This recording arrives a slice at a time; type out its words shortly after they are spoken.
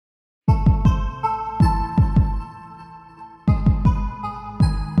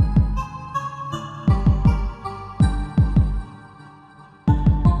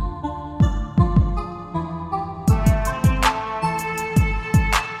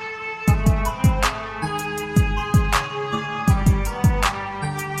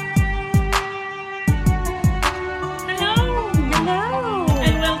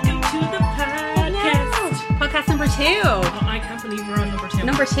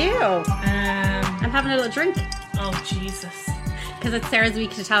too. I'm having a little drink. Oh, Jesus. Because it's Sarah's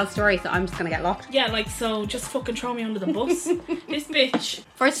week to tell a story, so I'm just going to get locked. Yeah, like, so just fucking throw me under the bus. This bitch.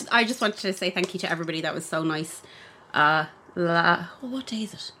 First, I just wanted to say thank you to everybody that was so nice. What day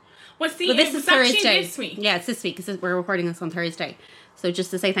is it? This is Thursday. This week. Yeah, it's this week because we're recording this on Thursday. So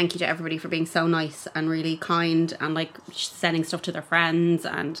just to say thank you to everybody for being so nice and really kind and like sending stuff to their friends,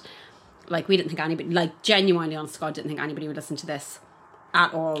 and like we didn't think anybody, like genuinely honest to God, didn't think anybody would listen to this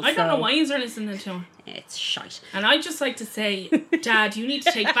at all. I don't know why you're listening to him. It's shite. And I'd just like to say, Dad, you need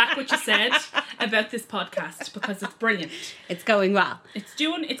to take back what you said about this podcast because it's brilliant. It's going well. It's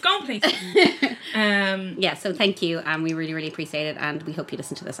going places. Yeah, so thank you, and we really, really appreciate it, and we hope you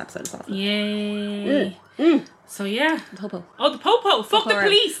listen to this episode as well. Yay. So yeah. The popo. Oh, the popo. Fuck the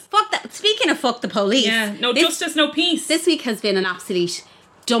police. Fuck that. Speaking of fuck the police. Yeah, no justice, no peace. This week has been an absolute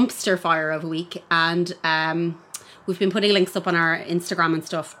dumpster fire of a week, and we've been putting links up on our Instagram and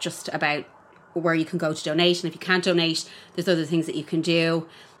stuff just about where you can go to donate, and if you can't donate, there's other things that you can do.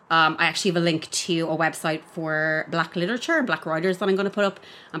 I actually have a link to a website for black literature and black writers that I'm going to put up,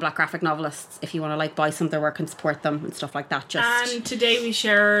 and black graphic novelists if you want to like buy some of their work and support them and stuff like that. And today we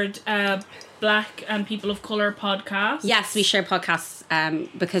shared Black and People of Colour podcast. Yes, we share podcasts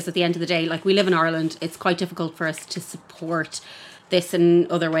because at the end of the day, like we live in Ireland, it's quite difficult for us to support this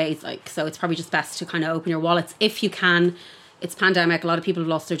in other ways, like, so it's probably just best to kind of open your wallets if you can. It's pandemic, a lot of people have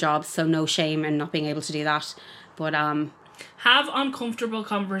lost their jobs, so no shame in not being able to do that, but have uncomfortable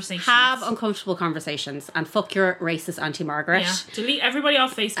conversations. And fuck your racist Auntie Margaret. Yeah, delete everybody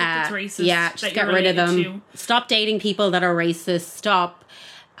off Facebook that's racist. Yeah, just get rid of them. Stop dating people that are racist. Stop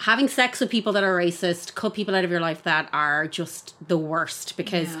having sex with people that are racist. Cut people out of your life that are just the worst,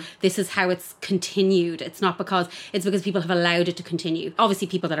 because this is how it's continued. It's because people have allowed it to continue. Obviously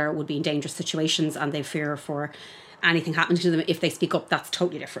people that would be in dangerous situations and they fear for anything happening to them, if they speak up, that's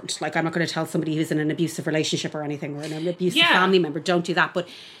totally different. Like, I'm not going to tell somebody who's in an abusive relationship or anything, or an abusive family member, don't do that. But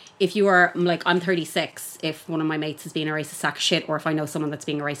if you are, like, I'm 36, if one of my mates is being a racist sack of shit, or if I know someone that's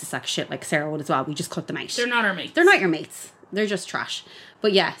being a racist sack of shit, like Sarah would as well, we just cut them out. They're not our mates. They're not your mates. They're just trash.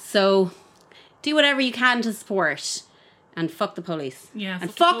 But yeah, so do whatever you can to support, and fuck the police. Yeah.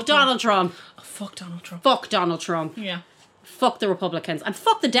 And fuck Donald Trump. Oh, fuck Donald Trump. Fuck Donald Trump. Yeah. Fuck the Republicans. And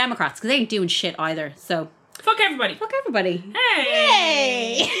fuck the Democrats, because they ain't doing shit either, so... Fuck everybody. Fuck everybody.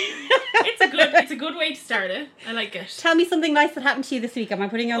 Hey. It's a good way to start it. I like it. Tell me something nice that happened to you this week. Am I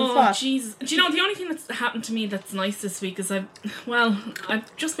putting you on the spot? Oh, Jesus. Do you know, the only thing that's happened to me that's nice this week is I've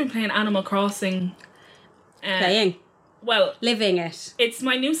just been playing Animal Crossing. Playing? Well, living it. It's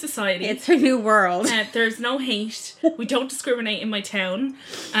my new society. It's her new world. There's no hate. We don't discriminate in my town.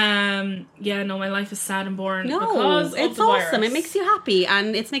 My life is sad and boring because it's of the awesome. virus. It makes you happy,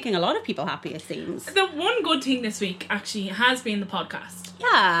 and it's making a lot of people happy, it seems. The one good thing this week actually has been the podcast.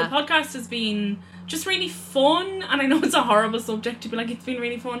 Yeah. The podcast has been just really fun, and I know it's a horrible subject to be like, it's been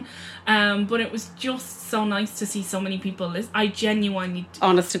really fun, but it was just so nice to see so many people. I genuinely...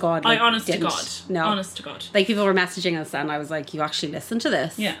 Honest to God. Honest to God. Like, people were messaging us, and I was like, you actually listened to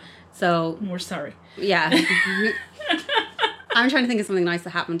this? Yeah. So... We're sorry. Yeah. I'm trying to think of something nice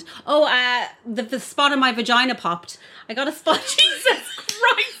that happened. Oh, the spot on my vagina popped. I got a spot... Jesus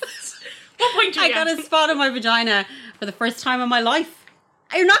Christ! What point are you got a spot on my vagina for the first time in my life.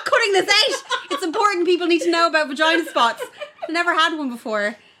 You're not cutting this out. It's important. People need to know about vagina spots. I've never had one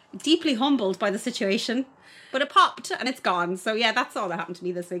before. Deeply humbled by the situation. But it popped and it's gone. So yeah, that's all that happened to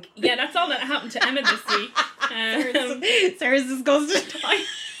me this week. Yeah, that's all that happened to Emma this week. Sarah's disgusted. I'm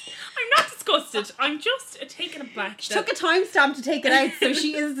not disgusted. I'm just taken aback. She took a timestamp to take it out, so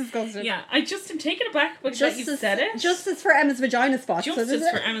she is disgusted. Yeah, I just am taken aback because you said it. Justice for Emma's vagina spot. Justice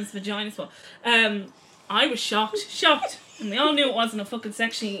for Emma's vagina spot. I was shocked. And we all knew it wasn't a fucking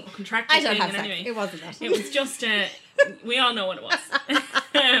sexually contracted thing. I don't have sex. Anyway. It wasn't that. It was just, we all know what it was.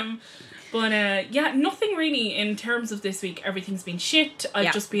 But nothing really in terms of this week. Everything's been shit.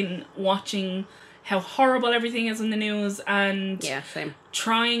 I've just been watching how horrible everything is in the news, and same.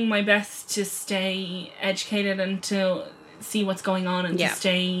 Trying my best to stay educated and to see what's going on and to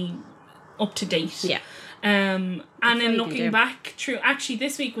stay up to date. Yeah. And then looking back through, actually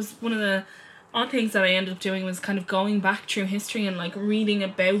this week was one of the odd things that I ended up doing was kind of going back through history and like reading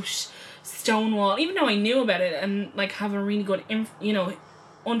about Stonewall, even though I knew about it, and like have a really good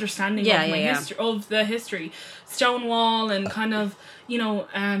understanding of the history. Stonewall and kind of,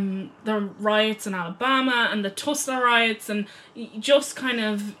 the riots in Alabama and the Tulsa riots, and just kind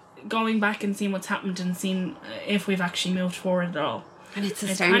of going back and seeing what's happened and seeing if we've actually moved forward at all. And it's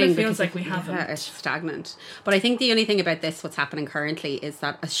astounding. It kind of feels like we haven't. Yeah, it's stagnant. But I think the only thing about this, what's happening currently, is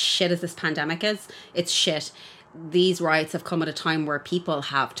that as shit as this pandemic is, it's shit. these riots have come at a time where people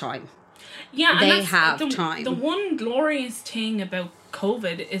have time. Yeah, they and have time. The one glorious thing about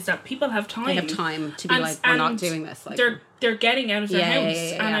COVID is that people have time. They have time to be we're not doing this. Like, they're getting out of their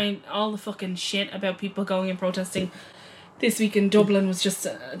house. And all the fucking shit about people going and protesting this week in Dublin was just...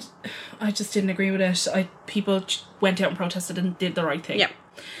 I just didn't agree with it. People went out and protested and did the right thing. Yeah.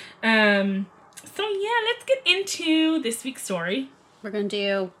 So, let's get into this week's story. We're going to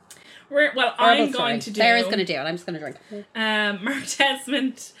do... I'm going to do... Sarah's going to do it. I'm just going to drink. Mark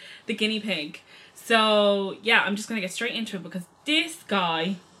Desmond, the guinea pig. So, I'm just going to get straight into it because this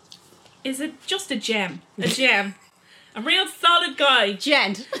guy is just a gem. A gem. A real solid guy.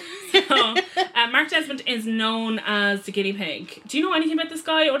 Gent. So, Mark Desmond is known as the guinea pig. Do you know anything about this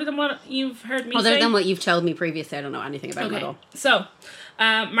guy other than what you've heard me say? Other than what you've told me previously, I don't know anything about him at all. So,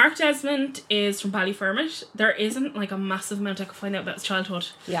 Mark Desmond is from Ballyfermot. There isn't like a massive amount I could find out about his childhood.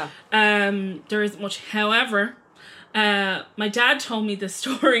 Yeah. There isn't much. However, my dad told me this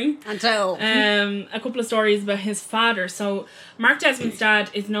story. And so a couple of stories about his father. So Mark Desmond's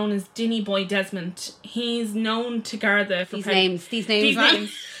dad is known as Dinny Boy Desmond. He's known to Garda for these names.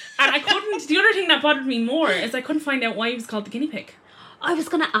 And I couldn't. The other thing that bothered me more is I couldn't find out why he was called the guinea pig. I was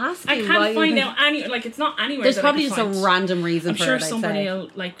going to ask you. I can't find out any. Like, it's not anywhere. There's probably just a random reason I'm for sure it. I'm sure somebody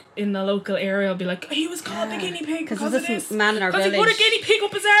like in the local area will be like, he was called the guinea pig because of this. Man in our village. Because he put a guinea pig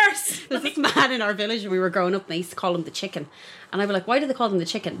up his arse. There's this man in our village when we were growing up, and they used to call him the chicken. And I'd be like, why did they call him the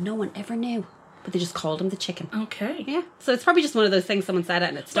chicken? No one ever knew. But they just called him the chicken. Okay. Yeah. So it's probably just one of those things someone said it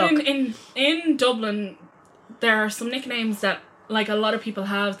and it stuck. In Dublin, there are some nicknames that like a lot of people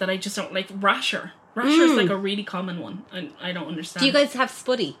have that I just don't like. Rasher. Rasher is like a really common one, and I don't understand. Do you guys have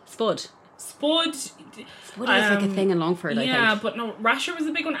Spud? Spud is like a thing in Longford, I think. Yeah, but no, Rasher was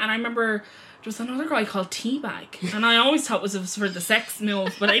a big one, and I remember there was another guy called Teabag, and I always thought it was for the sex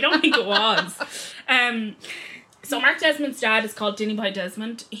move, but I don't think it was. So Mark Desmond's dad is called Dinny Boy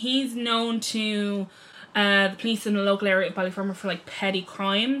Desmond. He's known to the police in the local area of Ballyfermot for like petty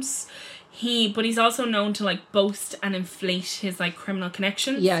crimes. But he's also known to like boast and inflate his like criminal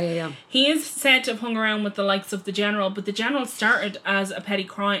connections. Yeah. He is said to have hung around with the likes of the General, but the General started as a petty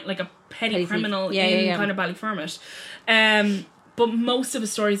crime, like a petty criminal in kind of Ballyfermot. But most of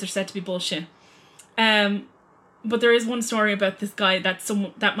his stories are said to be bullshit. But there is one story about this guy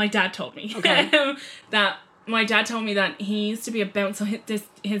that my dad told me. Okay. That my dad told me that he used to be a bouncer.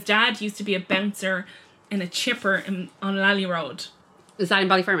 His dad used to be a bouncer in a chipper on Lally Road. Is that in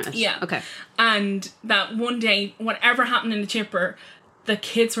Ballyfermot? Yeah. Okay. And that one day, whatever happened in the chipper, the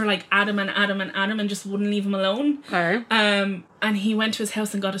kids were like at him and just wouldn't leave him alone. Okay. And he went to his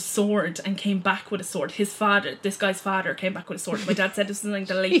house and got a sword and came back with a sword. This guy's father came back with a sword. My dad said this was in like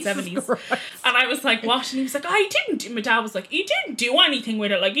the late 70s. Christ. And I was like, what? And he was like, my dad was like, he didn't do anything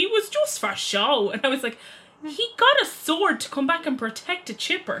with it. Like, he was just for show. And I was like, he got a sword to come back and protect a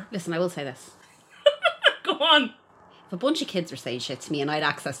chipper. Listen, I will say this. Go on. If a bunch of kids were saying shit to me and I had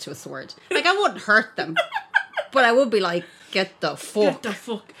access to a sword, like, I wouldn't hurt them, but I would be like, get the fuck.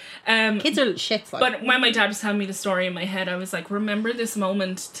 Kids are shits. Like. But when my dad was telling me the story in my head, I was like, remember this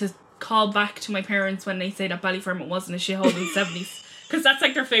moment to call back to my parents when they say that Ballyfermot wasn't a shithole in the 70s. Because that's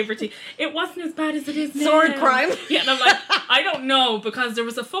like their favourite thing. It wasn't as bad as it is now. Sword crime. Yeah, and I'm like, I don't know, because there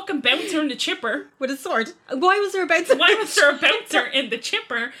was a fucking bouncer in the chipper. With a sword. Why was there a bouncer? Why was there a bouncer in the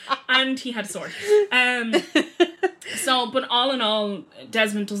chipper? And he had a sword. But all in all,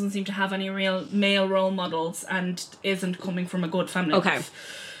 Desmond doesn't seem to have any real male role models and isn't coming from a good family. Okay.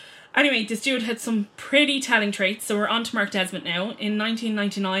 Anyway, this dude had some pretty telling traits, so we're on to Mark Desmond now. In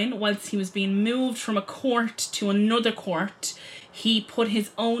 1999, whilst he was being moved from a court to another court, he put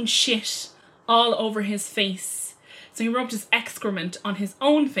his own shit all over his face. So he rubbed his excrement on his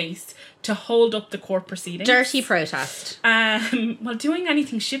own face to hold up the court proceedings. Dirty protest. Well, doing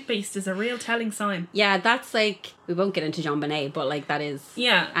anything shit-based is a real telling sign. Yeah, that's like, we won't get into John Bonet, but like that is...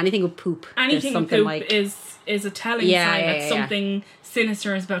 Yeah. Anything with poop. Anything with poop like, is a telling sign that something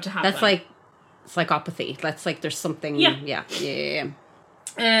sinister is about to happen. That's like psychopathy. That's like there's something... Yeah.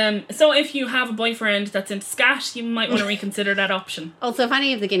 So if you have a boyfriend that's into scat, you might want to reconsider that option. Also, if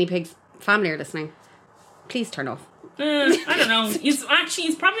any of the guinea pigs family are listening, please turn off. I don't know. He's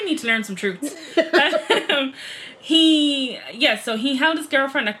probably need to learn some truths. So he held his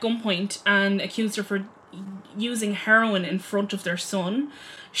girlfriend at gunpoint and accused her for using heroin in front of their son.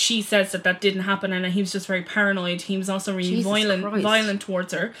 She says that didn't happen and he was just very paranoid. He was also really violent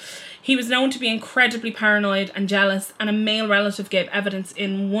towards her. He was known to be incredibly paranoid and jealous, and a male relative gave evidence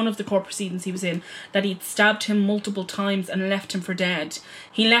in one of the court proceedings he was in that he'd stabbed him multiple times and left him for dead.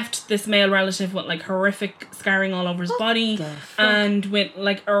 He left this male relative with like horrific scarring all over his body and with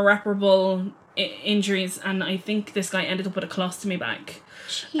like irreparable injuries, and I think this guy ended up with a colostomy bag.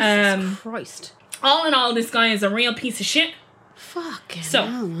 Jesus Christ. All in all, this guy is a real piece of shit. Fucking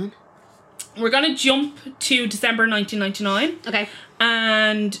hell, man. We're going to jump to December 1999. Okay.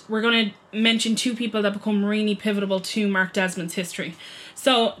 And we're going to mention two people that become really pivotal to Mark Desmond's history.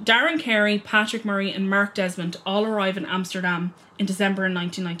 So, Darren Carey, Patrick Murray, and Mark Desmond all arrive in Amsterdam in December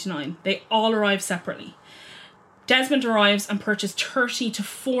 1999. They all arrive separately. Desmond arrives and purchased 30 to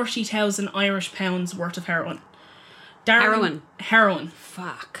 40,000 Irish pounds worth of heroin. Heroin.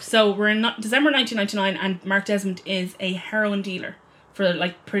 Fuck. So we're in December 1999, and Mark Desmond is a heroin dealer for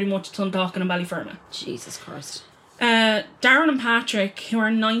like pretty much Dundalk and Ballyfermot. Jesus Christ. Darren and Patrick, who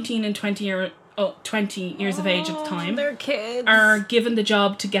are 19 and 20 years of age at the time, they're kids, are given the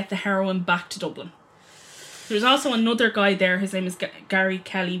job to get the heroin back to Dublin. There's also another guy there. His name is Gary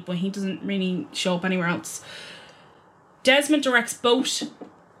Kelly, but he doesn't really show up anywhere else. Desmond directs both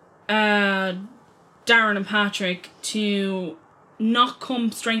Darren and Patrick to not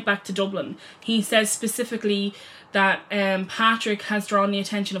come straight back to Dublin. He says specifically that Patrick has drawn the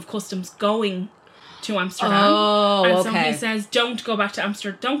attention of customs going to Amsterdam. Oh, and so he says, don't go back to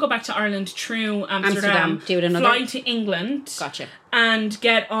Amsterdam. Don't go back to Ireland through Amsterdam. Do it another. Fly to England. Gotcha. And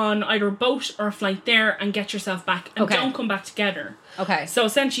get on either a boat or a flight there and get yourself back. And don't come back together. Okay. So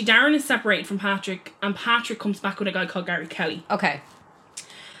essentially, Darren is separated from Patrick, and Patrick comes back with a guy called Gary Kelly. Okay.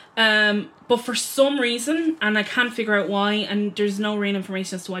 But for some reason, and I can't figure out why, and there's no real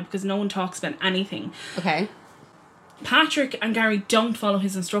information as to why, because no one talks about anything. Okay. Patrick and Gary don't follow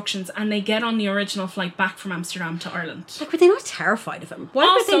his instructions, and they get on the original flight back from Amsterdam to Ireland. Like, were they not terrified of him?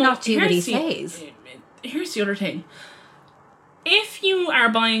 Why would they not do what he says? Here's the other thing. If you are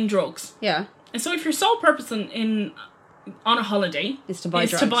buying drugs... Yeah. And so if your sole purpose on a holiday... is to buy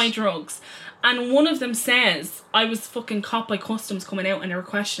drugs. And one of them says, I was fucking caught by customs coming out and they were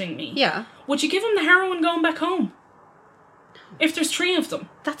questioning me. Yeah. Would you give them the heroin going back home? If there's 3 of them.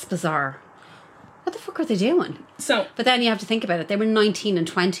 That's bizarre. What the fuck are they doing? But then you have to think about it. They were 19 and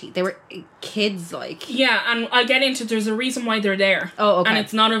 20. They were kids, like... Yeah, and I'll get into there's a reason why they're there. Oh, okay. And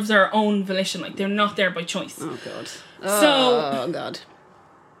it's not of their own volition. Like, they're not there by choice. Oh, God. Oh, God.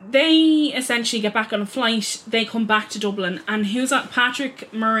 They essentially get back on a flight. They come back to Dublin. And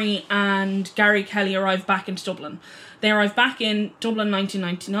Patrick Murray and Gary Kelly arrive back into Dublin. They arrive back in Dublin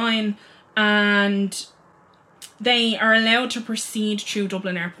 1999. And... they are allowed to proceed through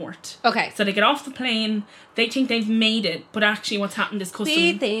Dublin Airport. Okay. So they get off the plane, they think they've made it, but actually what's happened is customs...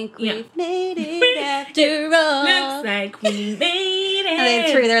 We think we've made it after all. Looks like we made it. And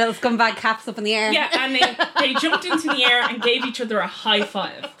they threw their little scumbag caps up in the air. Yeah, and they jumped into the air and gave each other a high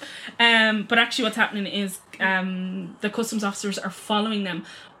five. But actually what's happening is the customs officers are following them,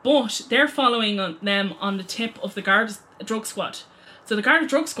 but they're following them on the tip of the Garda drug squad. So the Garda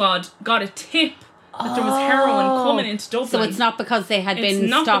drug squad got a tip that there was heroin coming into Dublin. So it's not because they had been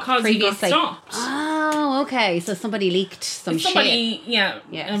stopped previously. He got stopped. Oh, okay. So somebody leaked shit. Yeah,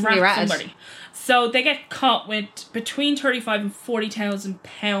 somebody. So they get caught with between 35 and 40,000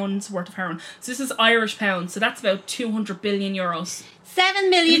 pounds worth of heroin. So this is Irish pounds. So that's about 200 billion euros. 7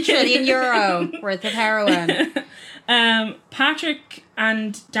 million trillion euro worth of heroin. Patrick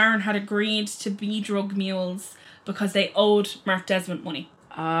and Darren had agreed to be drug mules because they owed Mark Desmond money.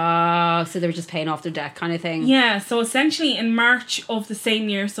 So they were just paying off their debt kind of thing. Yeah, so essentially in March of the same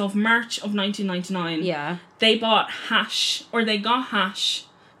year, so of March of 1999, they bought hash, or they got hash.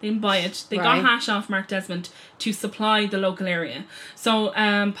 They didn't buy it. They got hash off Mark Desmond to supply the local area. So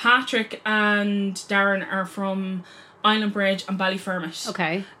Patrick and Darren are from Island Bridge and Ballyfermot.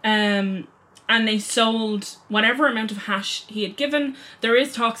 Okay. And they sold whatever amount of hash he had given. There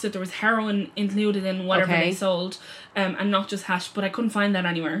is talks that there was heroin included in whatever they sold, and not just hash, but I couldn't find that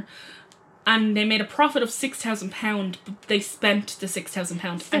anywhere. And they made a profit of £6,000, but they spent the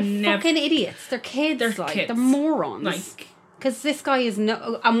 £6,000. They're fucking idiots. They're kids. They're morons. Because this guy is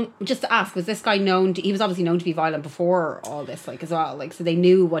just to ask, was this guy known he was obviously known to be violent before all this, as well, so they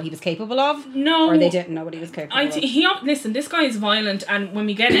knew what he was capable of? No. Or they didn't know what he was capable of? Listen, this guy is violent, and when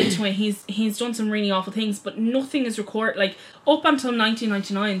we get into it, he's done some really awful things, but nothing is recorded. Like, up until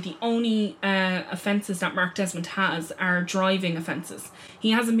 1999, the only offences that Mark Desmond has are driving offences.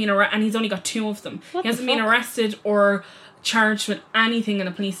 He hasn't been arrested, and he's only got 2 of them. He hasn't been arrested or charged with anything in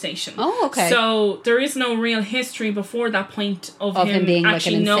a police station. Oh, okay. So there is no real history before that point of him being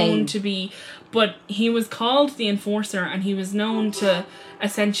actually like known to be, but he was called the Enforcer, and he was known to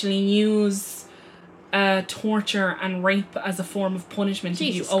essentially use torture and rape as a form of punishment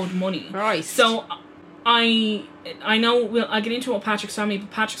if you owed money. Right. So I know I'll get into it with Patrick's family, but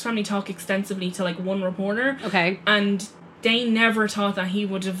Patrick's family talk extensively to like one reporter. Okay. And they never thought that he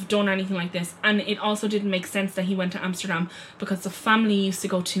would have done anything like this. And it also didn't make sense that he went to Amsterdam because the family used to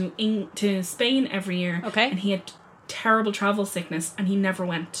go to Spain every year. Okay. And he had terrible travel sickness and he never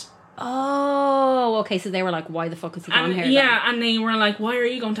went. Oh, okay. So they were like, why the fuck is he going here? Yeah, and they were like, why are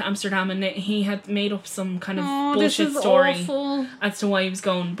you going to Amsterdam? And he had made up some kind of bullshit story as to why he was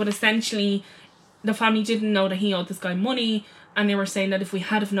going. But essentially, the family didn't know that he owed this guy money, and they were saying that if we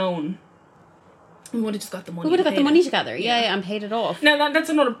had have known, we would have just got the money. We would have got the money together, yeah, and paid it off. Now that's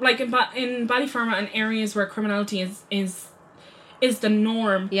another, like in Ballyfermot and areas where criminality is the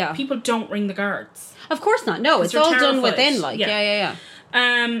norm. Yeah, people don't ring the guards. Of course not. No, it's all done within. Like yeah.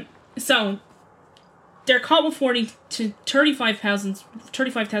 So they're caught with 40 to 35,000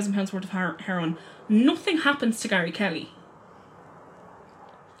 pounds worth of heroin. Nothing happens to Gary Kelly.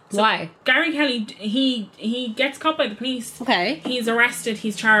 So why? Gary Kelly, he gets caught by the police. Okay. He's arrested,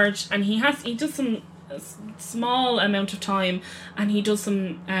 he's charged, and he does some small amount of time, and he does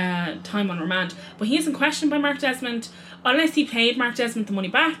some time on remand. But he isn't questioned by Mark Desmond unless he paid Mark Desmond the money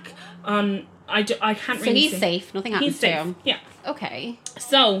back. I can't really. So he's safe. Nothing happens to him. Yeah. Okay.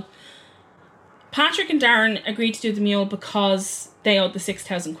 So Patrick and Darren agreed to do the mule because they owed the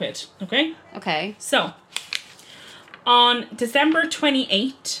 6,000 quid. Okay. Okay. So on December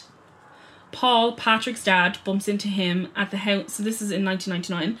 28th, Paul, Patrick's dad, bumps into him at the house. So this is in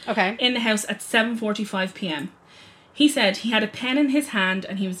 1999. Okay. In the house at 7:45 p.m. He said he had a pen in his hand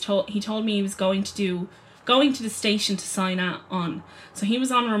and he told me he was going to the station to sign on. So he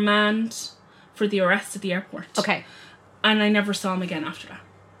was on remand for the arrest at the airport. Okay. And I never saw him again after that.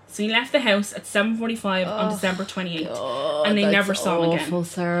 So he left the house at 7:45 on December 28th. God, and they never saw him again. Awful,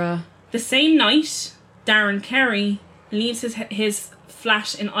 Sarah. The same night, Darren Carey leaves his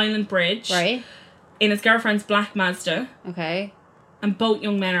flat in Island Bridge. Right. In his girlfriend's black Mazda. Okay. And both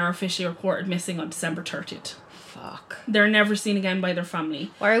young men are officially reported missing on December 30th. Fuck. They're never seen again by their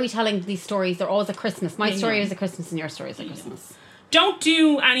family. Why are we telling these stories? They're always at Christmas. My story is at Christmas and your story is at Christmas. Don't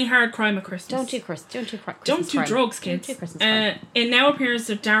do any hard crime at Christmas. Don't do Christmas Don't do crime. drugs, kids. Don't do Christmas crime. It now appears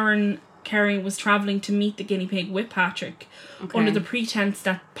that Darren Carey was travelling to meet the guinea pig with Patrick under the pretense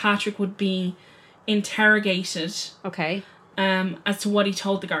that Patrick would be interrogated. Okay. As to what he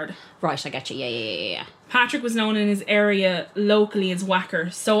told the guard. Right, I get you. Yeah. Patrick was known in his area locally as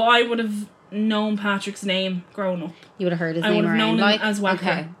Whacker, so I would have known Patrick's name growing up. You would have heard his name around. I would have known him as Whacker.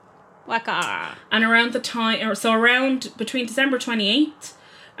 Okay. Whacker. And around the time, around between December 28th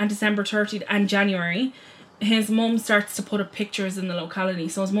and December 30th and January, his mum starts to put up pictures in the locality.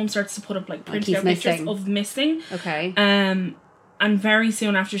 So his mum starts to put up like printed out pictures of missing. Okay. And very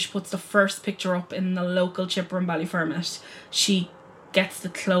soon after she puts the first picture up in the local chipper in Ballyfermot, she gets the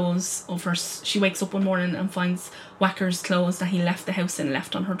clothes of her. She wakes up one morning and finds Whacker's clothes that he left the house in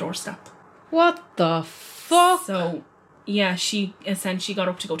left on her doorstep. What the fuck? So, yeah, she essentially got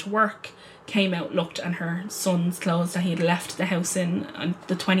up to go to work, came out, looked, and her son's clothes that he had left the house in on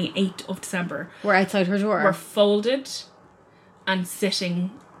the 28th of December were outside her door. Were folded and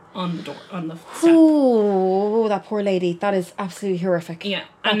sitting on the door, on the step. Oh, that poor lady. That is absolutely horrific. Yeah,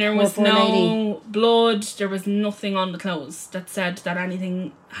 and there was no blood. There was nothing on the clothes that said that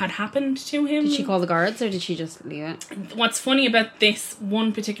anything had happened to him. Did she call the guards or did she just leave it? What's funny about this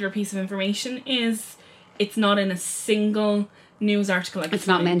one particular piece of information is it's not in a single news article. It's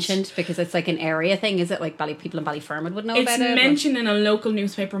not mentioned because it's like an area thing. Is it like people in Ballyfermot would know about it? It's mentioned in a local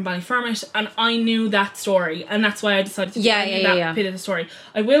newspaper in Ballyfermot, and I knew that story, and that's why I decided to do that bit of the story.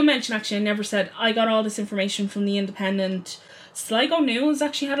 I will mention, actually, I never said I got all this information from the Independent. Sligo News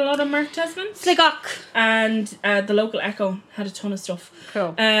actually had a lot of Mark Desmond. Sligo. And the local Echo had a ton of stuff.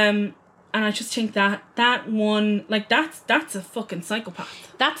 Cool. And I just think that one, like, that's a fucking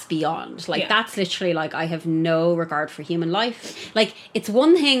psychopath. That's beyond. Like, that's literally, like, I have no regard for human life. Like, it's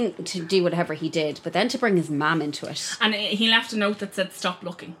one thing to do whatever he did, but then to bring his mum into it. And he left a note that said, "Stop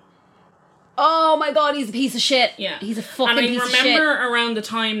looking." Oh my God, he's a piece of shit. Yeah. He's a fucking piece of shit. And I remember around the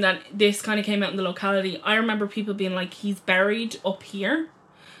time that this kind of came out in the locality, I remember people being like, he's buried up here.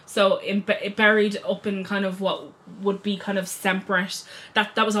 So buried up in kind of what would be kind of separate.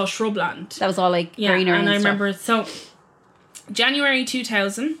 That was all shrubland. That was all like greenery and I remember. So January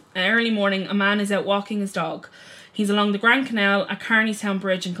 2000, early morning, a man is out walking his dog. He's along the Grand Canal at Carneystown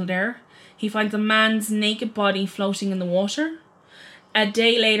Bridge in Kildare. He finds a man's naked body floating in the water. A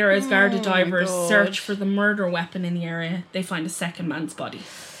day later, as Garda divers search for the murder weapon in the area, they find a second man's body.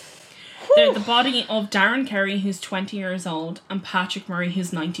 They're the body of Darren Carey, who's 20 years old, and Patrick Murray,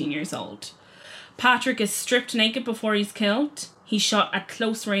 who's 19 years old. Patrick is stripped naked before he's killed. He's shot at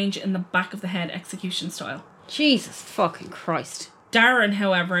close range in the back of the head, execution style. Jesus fucking Christ. Darren,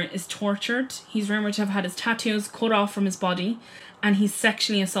 however, is tortured. He's rumoured to have had his tattoos cut off from his body, and he's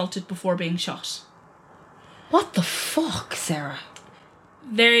sexually assaulted before being shot. What the fuck, Sarah?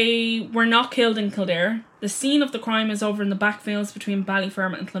 They were not killed in Kildare. The scene of the crime is over in the backfields between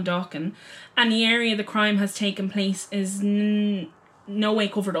Ballyfermot and Clondalkin, and the area the crime has taken place is no way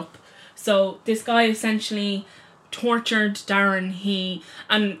covered up. So this guy essentially tortured Darren.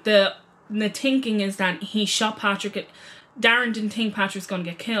 And the thinking is that he shot Patrick. Darren didn't think Patrick was going to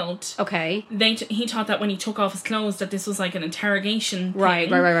get killed. Okay. He thought that when he took off his clothes that this was like an interrogation thing.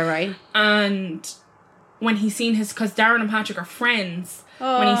 Right. And when he seen because Darren and Patrick are friends,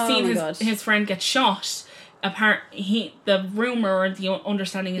 when he seen his friend get shot, the rumour or the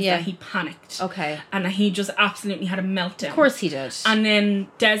understanding is that he panicked. Okay. And that he just absolutely had a meltdown. Of course he did. And then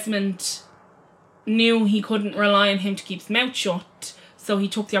Desmond knew he couldn't rely on him to keep his mouth shut, so he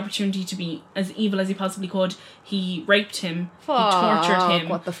took the opportunity to be as evil as he possibly could. He raped him. Fuck, he tortured him.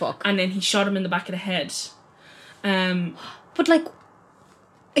 What the fuck? And then he shot him in the back of the head. But like,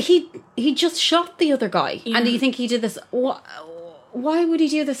 he just shot the other guy. Yeah. And do you think he did this? Why would he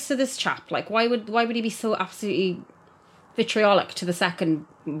do this to this chap? Like, why would he be so absolutely vitriolic to the second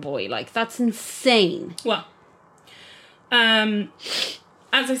boy? Like, that's insane. Well,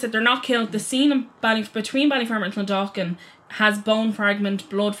 as I said, they're not killed. The scene between Ballyfermot and Clondalkin has bone fragment,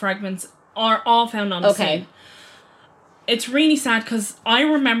 blood fragments, are all found on the scene. It's really sad because I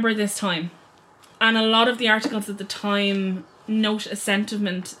remember this time, and a lot of the articles at the time note a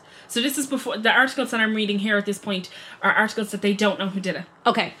sentiment. So this is before the articles that I'm reading here at this point are articles that they don't know who did it.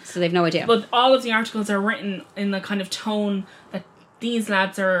 Okay, so they've no idea. But all of the articles are written in the kind of tone that these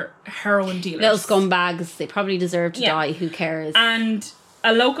lads are heroin dealers. Little scumbags. They probably deserve to die. Who cares? And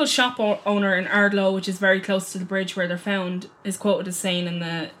a local shop owner in Ardlow, which is very close to the bridge where they're found, is quoted as saying in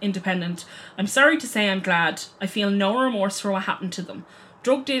the Independent, "I'm sorry to say I'm glad. I feel no remorse for what happened to them.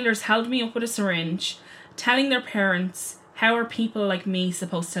 Drug dealers held me up with a syringe, telling their parents, how are people like me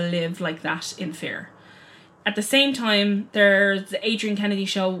supposed to live like that in fear?" At the same time, there's the Adrian Kennedy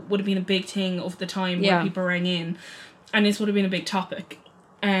show would have been a big thing of the time where people rang in, and this would have been a big topic.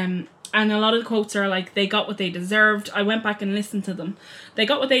 And a lot of the quotes are like, they got what they deserved. I went back and listened to them. They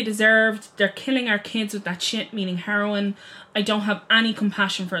got what they deserved. They're killing our kids with that shit, meaning heroin. I don't have any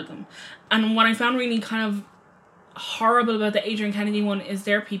compassion for them. And what I found really kind of horrible about the Adrian Kennedy one is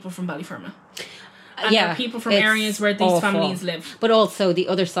they're people from Ballyfermot. And they're people from areas where these families live. But also the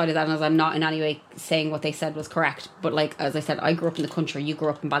other side of that, and I'm not in any way saying what they said was correct, but like, as I said, I grew up in the country, you grew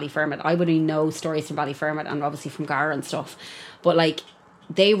up in Ballyfermot. I would only know stories from Ballyfermot and obviously from Gara and stuff. But like,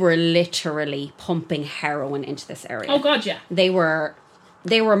 they were literally pumping heroin into this area. Oh God, yeah. They were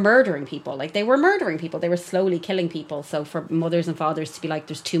murdering people. Like, they were murdering people. They were slowly killing people. So for mothers and fathers to be like,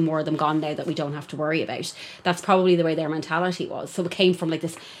 there's 2 more of them gone now that we don't have to worry about. That's probably the way their mentality was. So it came from like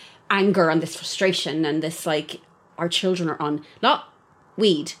this anger and this frustration and this like, our children are on not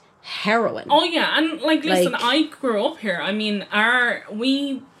weed, heroin. Oh yeah, and like listen, I grew up here. I mean,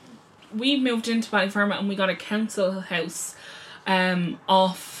 we moved into Ballyfermot and we got a council house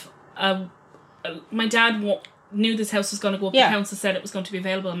off my dad knew this house was going to go up. The council said it was going to be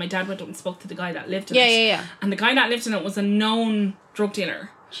available, and my dad went up and spoke to the guy that lived in it. And the guy that lived in it was a known drug dealer.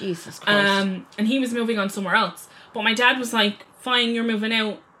 Jesus Christ. And he was moving on somewhere else. But my dad was like, "Fine, you're moving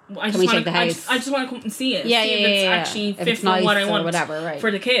out. I just want to come up and see it. See if it's actually fit for what I want for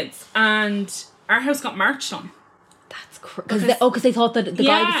the kids." And our house got marched on. That's crazy. Because they thought that the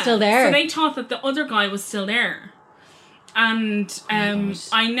guy was still there. So they thought that the other guy was still there. And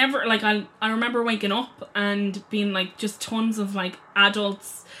I never, like, I remember waking up and being like, just tons of like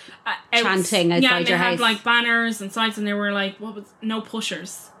adults chanting outside your house. Yeah, they had like banners and signs, and they were like, no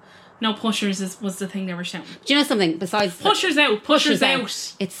pushers. No pushers was the thing they were shouting. Do you know something? Besides pushers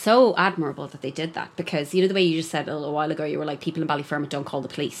out. It's so admirable that they did that, because you know the way you just said a little while ago, you were like, people in Ballyfermot don't call the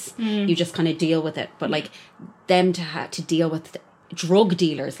police. You just kind of deal with it. But like, them to deal with drug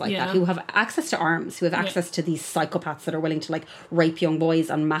dealers like that, who have access to arms, who have access to these psychopaths that are willing to like rape young boys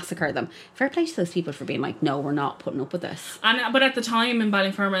and massacre them. Fair play to those people for being like, no, we're not putting up with this. But at the time in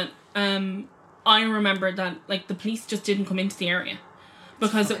Ballyfermot, I remember that like the police just didn't come into the area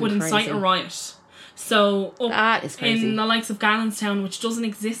because it would incite a riot. So that is crazy. In the likes of Gallenstown, which doesn't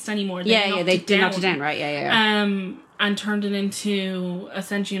exist anymore, they knocked it down, right? And turned it into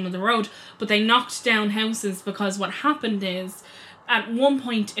essentially another road. But they knocked down houses because what happened is, at one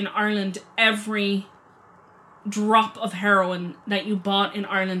point in Ireland, every drop of heroin that you bought in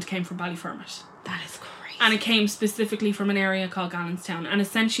Ireland came from Ballyfermot. That is crazy. And it came specifically from an area called Gallenstown. And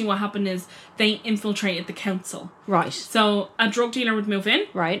essentially what happened is they infiltrated the council. Right. So a drug dealer would move in.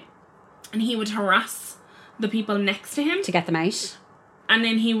 Right. And he would harass the people next to him. To get them out. And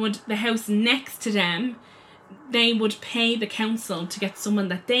then the house next to them, they would pay the council to get someone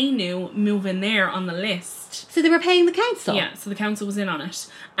that they knew move in there on the list. So they were paying the council? Yeah, so the council was in on it.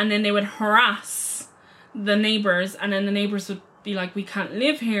 And then they would harass the neighbours, and then the neighbours would be like, we can't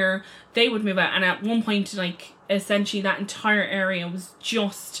live here. They would move out. And at one point, like, essentially that entire area was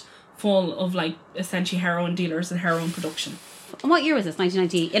just full of, like, essentially heroin dealers and heroin production. And what year was this?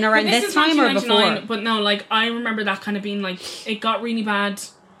 1990? In around this time or before? But no, like, I remember that kind of being, like, it got really bad.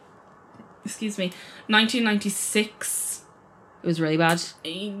 Excuse me. 1996. It was really bad?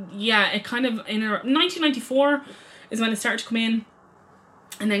 Yeah, it kind of... 1994 is when it started to come in.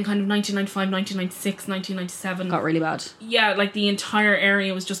 And then kind of 1995, 1996, 1997. Got really bad. Yeah, like, the entire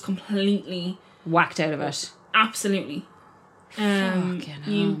area was just completely... whacked out of it. Absolutely.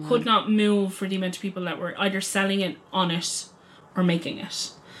 You could not move for the amount of people that were either selling it on it or making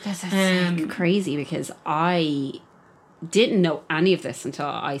it. That's crazy, because I didn't know any of this until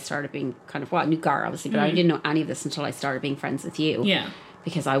I started being kind of... well, I knew Gar, obviously, but I didn't know any of this until I started being friends with you. Yeah.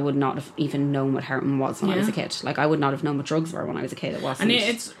 Because I would not have even known what heroin was when I was a kid. Like, I would not have known what drugs were when I was a kid. It wasn't...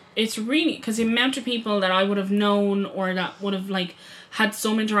 And it's really... because the amount of people that I would have known or that would have, like, had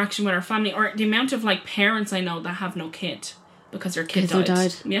some interaction with our family, or the amount of, like, parents I know that have no kid because their kid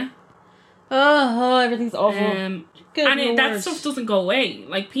died. Yeah. Oh, everything's awful. That stuff doesn't go away.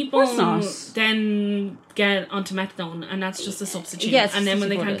 Like, people then get onto methadone, and that's just a substitute. Yes, and then when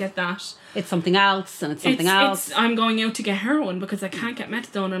they can't get that, it's something else, and it's something else. I'm going out to get heroin because I can't get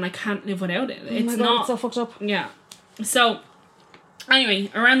methadone and I can't live without it. It's it's so fucked up. Yeah. So,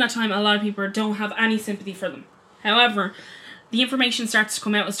 anyway, around that time, a lot of people don't have any sympathy for them. However, the information starts to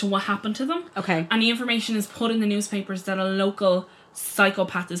come out as to what happened to them. Okay. And the information is put in the newspapers that a local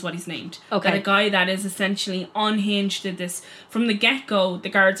psychopath is what he's named. Okay. That a guy that is essentially unhinged did this. From the get-go, the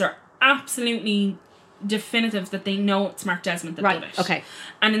guards are absolutely definitive that they know it's Mark Desmond that did it. Okay.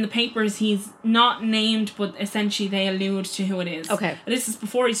 And in the papers, he's not named, but essentially they allude to who it is. Okay. This is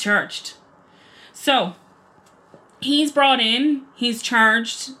before he's charged. So, he's brought in, he's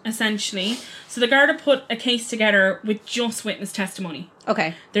charged, essentially. So the Garda put a case together with just witness testimony.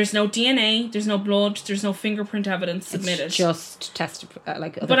 Okay. There's no DNA, there's no blood, there's no fingerprint evidence submitted. It's just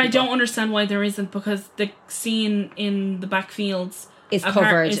like other But I people. don't understand why there isn't, because the scene in the backfields is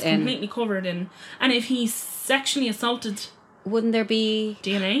completely covered in. And if he's sexually assaulted, wouldn't there be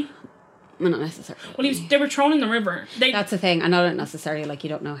DNA? Well, not necessarily. Well, they were thrown in the river. That's the thing. And not necessarily, like, you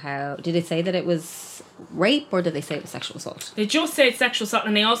don't know how... Did it say that it was rape, or did they say it was sexual assault? They just say it's sexual assault,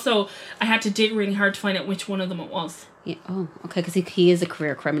 and I had to dig really hard to find out which one of them it was. Yeah. Oh, okay, because he is a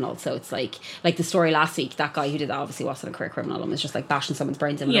career criminal, so it's like the story last week, that guy who did that obviously wasn't a career criminal and was just, like, bashing someone's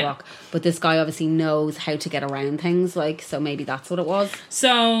brains in with a rock. But this guy obviously knows how to get around things, like, so maybe that's what it was.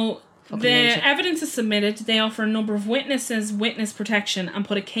 So... The evidence is submitted. They offer a number of witnesses, witness protection, and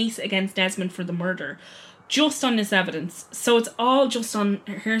put a case against Desmond for the murder. Just on this evidence. So it's all just on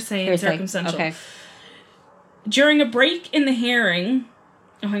hearsay and circumstantial. Okay. During a break in the hearing...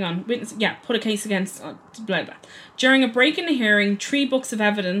 Oh, hang on. Put a case against... blah, blah. During a break in the hearing, 3 books of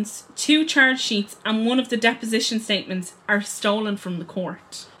evidence, 2 charge sheets, and 1 of the deposition statements are stolen from the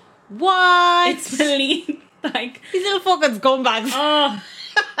court. What? It's believed, like... These little fucking scumbags. Oh...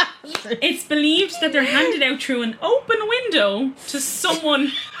 It's believed that they're handed out through an open window to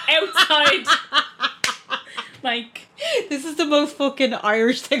someone outside. Like, this is the most fucking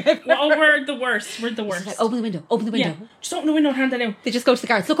Irish thing I've ever heard. We're the worst. We're the worst. Like, open the window. Open the window. Yeah. Just open the window and hand it out. They just go to the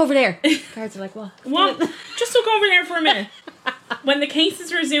guards. Look over there. Guards are like, what? What? Just look over there for a minute. When the case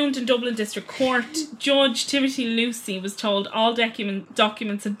is resumed in Dublin District Court, Judge Timothy Lucy was told all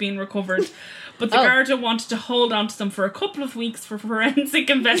documents had been recovered. But the Garda wanted to hold on to them for a couple of weeks for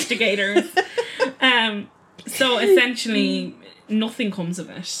forensic investigators. So essentially, nothing comes of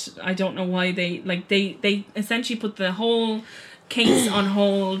it. I don't know why they essentially put the whole case on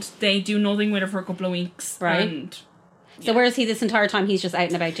hold. They do nothing with it for a couple of weeks. Right. And, so where is he this entire time? He's just out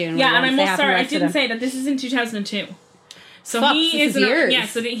and about doing... Yeah, and I didn't say that this is in 2002. So he is years. Yeah,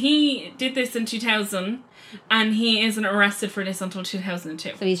 so he did this in 2000, and he isn't arrested for this until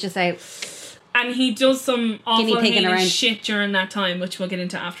 2002. So he's just out... And he does some awful heinous shit during that time, which we'll get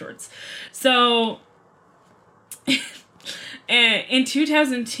into afterwards. So, in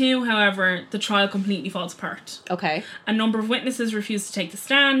 2002, however, the trial completely falls apart. Okay. A number of witnesses refuse to take the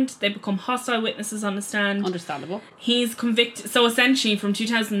stand. They become hostile witnesses on the stand. Understandable. He's convicted. So essentially, from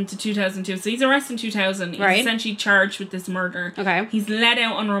 2000 to 2002. So he's arrested in 2000. He's essentially charged with this murder. Okay. He's let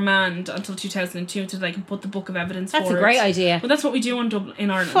out on remand until 2002 until they can put the book of evidence forward. That's a great idea. But that's what we do in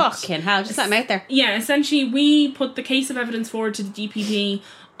Ireland. Fucking hell. Just let him out there. Yeah, essentially, we put the case of evidence forward to the DPP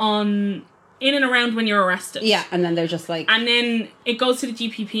on in and around when you're arrested. Yeah, and then they're just like... And then it goes to the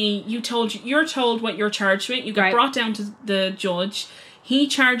GPP. You're told what you're charged with. You get brought down to the judge. He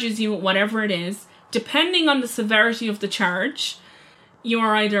charges you with whatever it is. Depending on the severity of the charge, you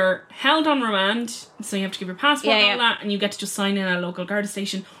are either held on remand, so you have to give your passport and all that, and you get to just sign in at a local Garda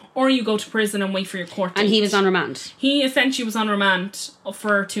station, or you go to prison and wait for your court date. And he was on remand? He essentially was on remand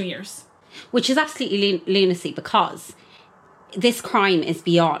for 2 years. Which is absolutely lunacy, because this crime is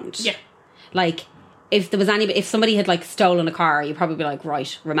beyond. Yeah. Like, if somebody had, like, stolen a car, you'd probably be like,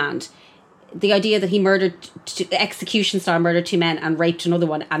 right, remand. The idea that he murdered, execution style, murdered 2 men and raped another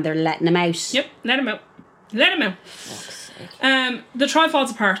one, and they're letting him out. Yep, let him out. Let him out. The trial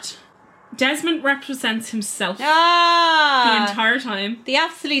falls apart. Desmond represents himself the entire time. The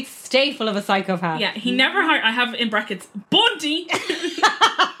absolute staple of a psychopath. Yeah, he never hired... I have in brackets, Bundy!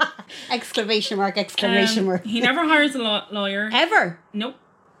 Exclamation mark, exclamation mark. He never hires a lawyer. Ever? Nope.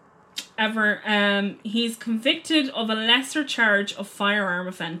 Ever. He's convicted of a lesser charge of firearm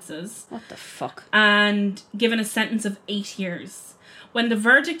offences. What the fuck? And given a sentence of 8 years. When the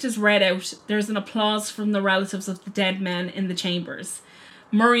verdict is read out, there's an applause from the relatives of the dead men in the chambers.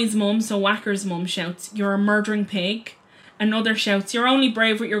 Murray's mum, so Whacker's mum, shouts, "You're a murdering pig." Another shouts, "You're only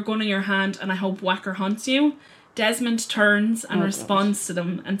brave with your gun in your hand, and I hope Whacker hunts you." Desmond turns and responds to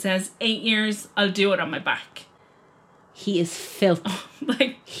them and says, 8 years, I'll do it on my back. He is filthy.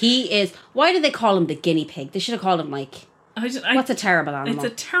 He is... Why do they call him the guinea pig? They should have called him, like... what's a terrible animal?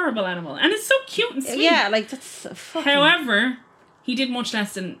 It's a terrible animal. And it's so cute and sweet. Yeah, like, that's fucking... However, he did much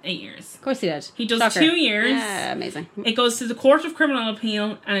less than 8 years. Of course he did. He does 2 years. Yeah, amazing. It goes to the Court of Criminal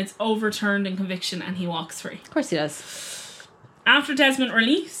Appeal, and it's overturned in conviction, and he walks free. Of course he does. After Desmond's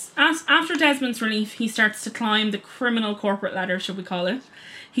relief, he starts to climb the criminal corporate ladder, should we call it.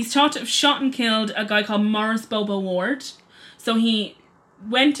 He's thought to have shot and killed a guy called Morris Bobo Ward. So he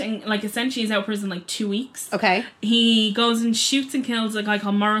went and, like, essentially is out of prison, like, 2 weeks. Okay. He goes and shoots and kills a guy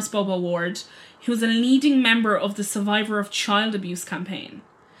called Morris Bobo Ward, who's a leading member of the Survivor of Child Abuse campaign.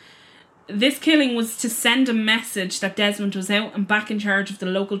 This killing was to send a message that Desmond was out and back in charge of the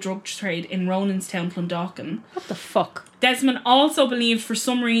local drug trade in Ronanstown, Clondalkin. What the fuck? Desmond also believed for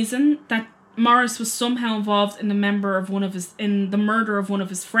some reason that Morris was somehow involved in the murder of one of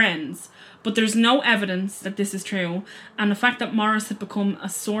his friends, but there's no evidence that this is true, and the fact that Morris had become a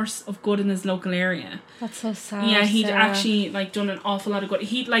source of good in his local area. That's so sad. Yeah, he'd actually, like, done an awful lot of good.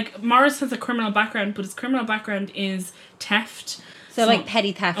 Morris has a criminal background, but his criminal background is theft. So like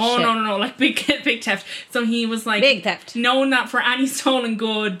petty theft. Oh, shit. no, like big theft. So he was like big theft. Known that for any stolen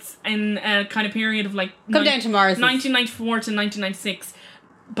goods in a kind of period of like down to Morris. 1994 to 1996.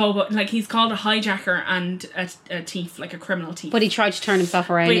 Bobo, like, he's called a hijacker and a thief, like a criminal thief. But he tried to turn himself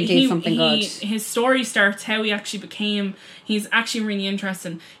around and do something good. His story starts how he actually became... He's actually really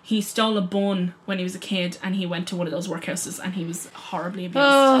interesting. He stole a bun when he was a kid, and he went to one of those workhouses, and he was horribly abused.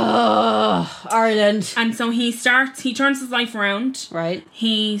 Oh, Ireland. And so he turns his life around. Right.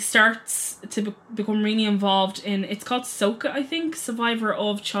 He starts to become really involved in... It's called SOCA, I think. Survivor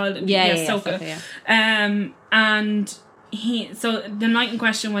of Child Abuse. Yeah, SOCA. SOCA, yeah. And... So the night in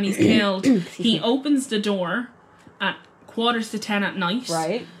question when he's killed, he opens the door at 10:45 at night.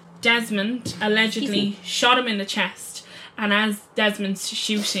 Right. Desmond allegedly shot him in the chest, and as Desmond's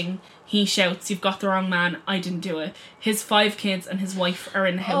shooting, he shouts, "You've got the wrong man, I didn't do it." His 5 kids and his wife are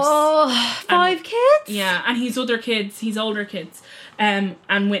in the house. Oh, 5 kids? Yeah, and his older kids, and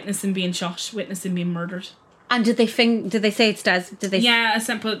witness him being shot, witness him being murdered. And did they say it's Des? Yeah,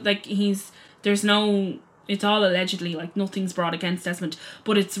 but like there's no... It's all allegedly, like, nothing's brought against Desmond,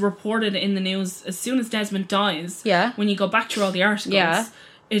 but it's reported in the news as soon as Desmond dies. Yeah. When you go back through all the articles,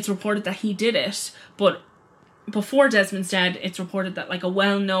 it's reported that he did it, but before Desmond's dead, it's reported that, like, a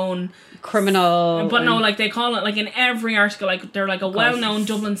well-known criminal... But no, like, they call it, like, in every article, like, they're like a well-known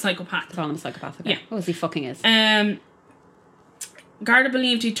Dublin psychopath. They call him a psychopath, okay. Yeah. What was he fucking is? Garda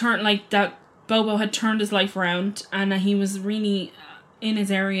believed that Bobo had turned his life around, and that he was really in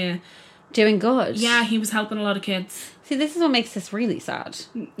his area... Doing good. Yeah, he was helping a lot of kids. See, this is what makes this really sad.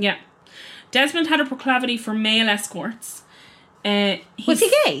 Yeah. Desmond had a proclivity for male escorts. Was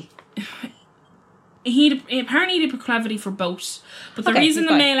he gay? He apparently had a proclivity for both. But the reason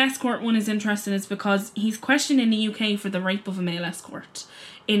the male escort one is interesting is because he's questioned in the UK for the rape of a male escort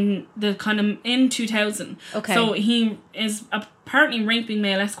in 2000. Okay. So he is apparently raping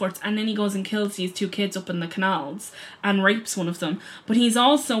male escorts, and then he goes and kills these 2 kids up in the canals and rapes one of them. But he's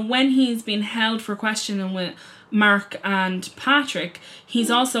also, when he's been held for questioning with Mark and Patrick,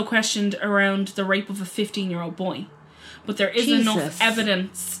 he's also questioned around the rape of a 15-year-old boy. But there isn't enough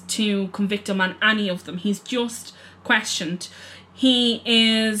evidence to convict him on any of them. He's just questioned. He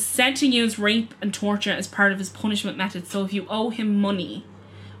is said to use rape and torture as part of his punishment method. So if you owe him money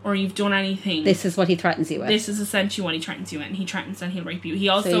or you've done anything... This is what he threatens you with. This is essentially what he threatens you with. And he threatens that he'll rape you. He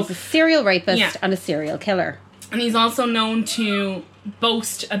also... So he's a serial rapist and a serial killer. And he's also known to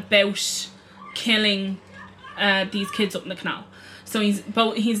boast about killing these kids up in the canal. So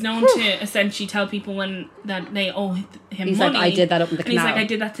he's known to essentially tell people that they owe him he's money. Like, I did that up in the canal. And he's like, I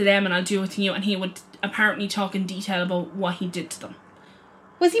did that to them and I'll do it to you. And he would apparently talk in detail about what he did to them.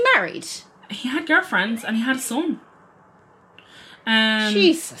 Was he married? He had girlfriends and he had a son.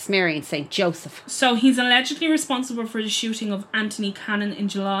 Jesus, Mary and St. Joseph. So he's allegedly responsible for the shooting of Anthony Cannon in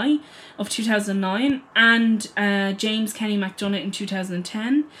July of 2009 and James Kenny McDonough in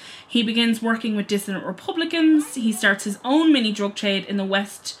 2010. He begins working with dissident Republicans. He starts his own mini drug trade in the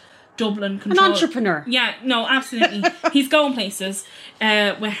West Dublin control. An entrepreneur. Yeah, no, absolutely. He's going places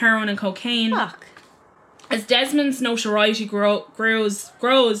with heroin and cocaine. Fuck. As Desmond's notoriety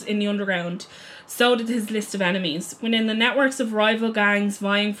grows in the underground, so did his list of enemies. Within the networks of rival gangs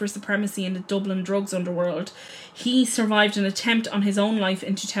vying for supremacy in the Dublin drugs underworld, he survived an attempt on his own life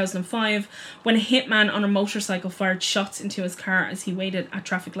in 2005 when a hitman on a motorcycle fired shots into his car as he waited at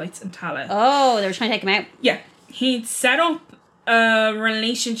traffic lights in Tallaght. Oh, they were trying to take him out? Yeah. He'd set up a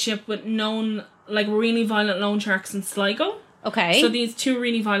relationship with really violent loan sharks in Sligo. Okay. So these two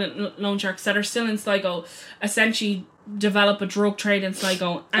really violent loan sharks that are still in Sligo essentially develop a drug trade in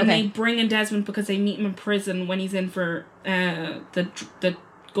Sligo, and they bring in Desmond because they meet him in prison when he's in for the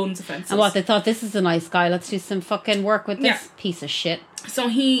guns offences. And what, they thought, this is a nice guy, let's do some fucking work with this piece of shit. So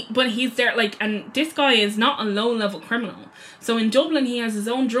he's there, and this guy is not a low-level criminal. So in Dublin, he has his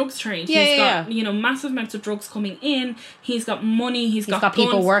own drugs trade. He's got, massive amounts of drugs coming in. He's got money. He's got guns,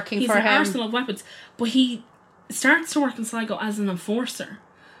 people working for him. He's an arsenal of weapons. But he starts to work in Sligo as an enforcer.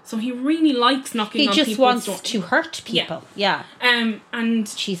 So he really likes knocking on people's doors. He just wants to hurt people. Yeah.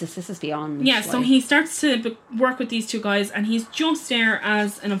 And Jesus, this is beyond. Yeah, so he starts to work with these two guys, and he's just there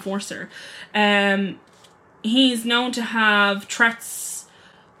as an enforcer. He's known to have threats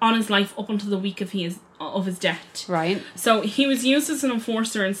on his life up until the week of his death. Right. So he was used as an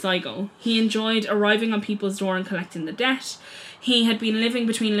enforcer in Sligo. He enjoyed arriving on people's door and collecting the debt. He had been living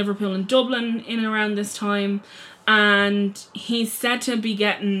between Liverpool and Dublin in and around this time. And he's said to be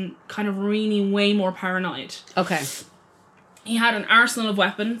getting kind of really way more paranoid. Okay. He had an arsenal of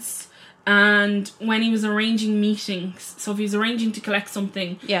weapons. And when he was arranging meetings, so if he was arranging to collect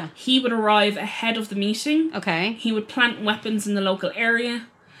something, he would arrive ahead of the meeting. Okay. He would plant weapons in the local area.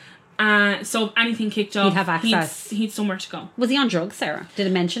 So if anything kicked off, he'd have access. He'd somewhere to go. Was he on drugs, Sarah? Did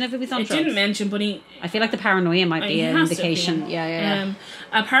it mention if it was on drugs? It didn't mention, but I feel like the paranoia might be an indication. Yeah.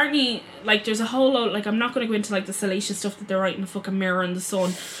 Apparently, there's a whole lot, I'm not going to go into, the salacious stuff that they write in the fucking Mirror and the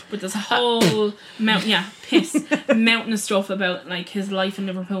Sun, but there's a whole mountain of stuff about, his life in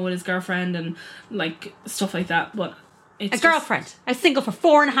Liverpool with his girlfriend and, stuff like that, but it's girlfriend. I was single for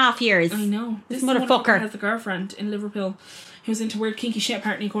 4.5 years. I know. This motherfucker has a girlfriend in Liverpool who's into weird kinky shit,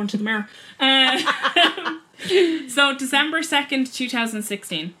 apparently, according to the Mirror. So, December 2nd,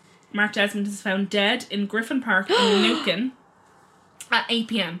 2016, Mark Desmond is found dead in Griffin Park in Lucan at 8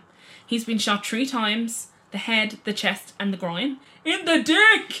 p.m. He's been shot 3 times, the head, the chest, and the groin. In the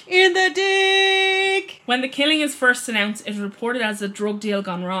dick! In the dick! When the killing is first announced, it was reported as a drug deal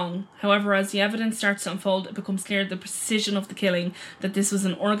gone wrong. However, as the evidence starts to unfold, it becomes clear the precision of the killing, that this was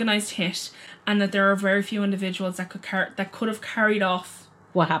an organised hit, and that there are very few individuals that could have carried off.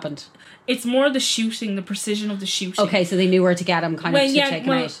 What happened? It's more the shooting, the precision of the shooting. Okay, so they knew where to get him, to take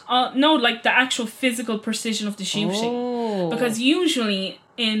him out. No, the actual physical precision of the shooting. Oh. Because usually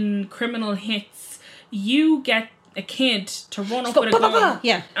in criminal hits, you get a kid to run up with a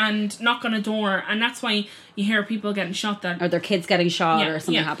gun and knock on a door, and that's why you hear people getting shot or their kids getting shot or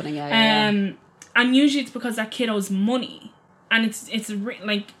something happening. And usually it's because that kid owes money, and it's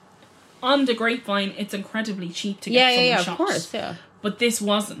on the grapevine, it's incredibly cheap to get someone shot. Of course, But this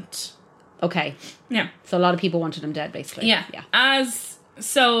wasn't. Okay. Yeah. So a lot of people wanted him dead, basically. Yeah.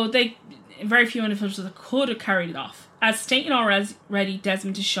 Very few individuals that could have carried it off. As stated already,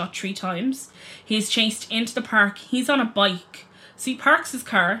 Desmond is shot 3 times. He is chased into the park. He's on a bike. So he parks his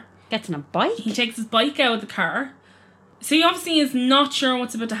car. Gets on a bike? He takes his bike out of the car. So he obviously is not sure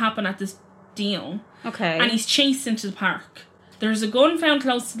what's about to happen at this deal. Okay. And he's chased into the park. There's a gun found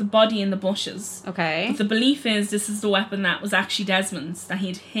close to the body in the bushes. Okay. But the belief is this is the weapon that was actually Desmond's, that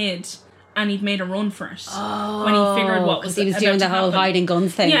he'd hid and he'd made a run for it. Oh. When he figured what was he was doing the whole hiding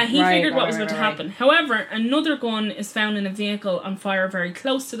guns thing. Yeah, he figured what was about to happen. However, another gun is found in a vehicle on fire very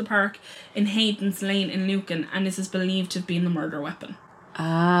close to the park in Hayden's Lane in Lucan, and this is believed to have been the murder weapon.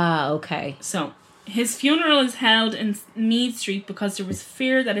 Ah, okay. So, His funeral is held in Meath Street because there was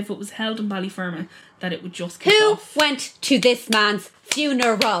fear that if it was held in Ballyfermot, that it would just kick off. Who went to this man's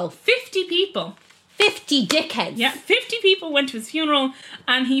funeral? 50 people. 50 dickheads. Yeah, 50 people went to his funeral,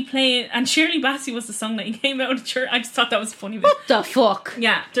 and he played, and Shirley Bassey was the song that he came out of church. I just thought that was funny. What the fuck?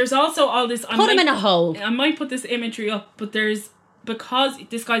 Yeah, there's also all this... Put him in a hole. I might put this imagery up, but because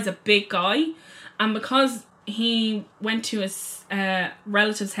this guy's a big guy, and because he went to his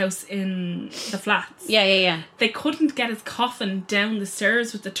relative's house in the flats. Yeah. They couldn't get his coffin down the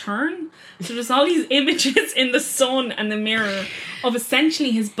stairs with the turn. So there's all these images in the sun and the mirror of essentially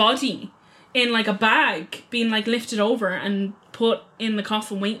his body in like a bag being like lifted over and put in the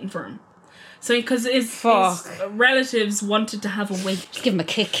coffin waiting for him. So because his relatives wanted to have a wake. Just give him a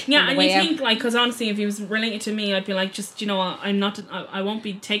kick. Yeah, and you think like, because honestly, if he was related to me, I'd be like, just, you know what, I won't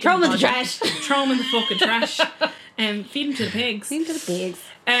be taking Throw him in the trash. Throw him in the fucking trash. And feed him to the pigs. Feed him to the pigs.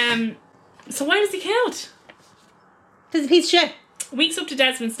 So why was he killed? He's a piece of shit. Weeks up to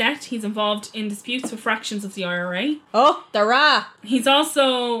Desmond's death, he's involved in disputes with fractions of the IRA. Oh, the Ra. He's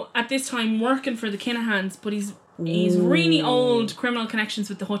also, at this time, working for the Kinahans, but he's really old criminal connections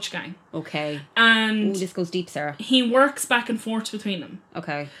with the Hutch gang. Okay. And this goes deep, Sarah. He works back and forth between them.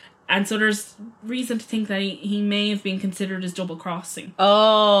 Okay. And so there's reason to think that he may have been considered as double crossing.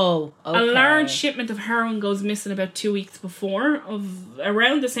 Oh, okay. A large shipment of heroin goes missing about 2 weeks before, of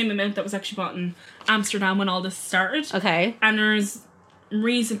around the same amount that was actually bought in Amsterdam when all this started. Okay. And there's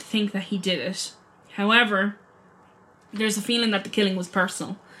reason to think that he did it. However, there's a feeling that the killing was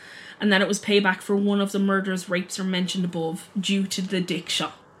personal, and that it was payback for one of the murders, rapes are mentioned above due to the dick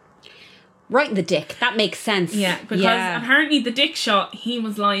shot. Right in the dick. That makes sense. Yeah, because apparently the dick shot, he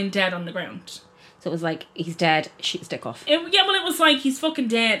was lying dead on the ground. So it was like, he's dead, shoot his dick off. It was like, he's fucking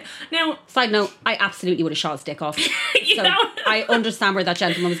dead. Now... Side note, I absolutely would have shot his dick off. So I understand where that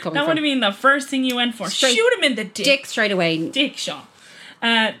gentleman was coming from. That would have been the first thing you went for. Shoot him in the dick. Dick straight away. Dick shot.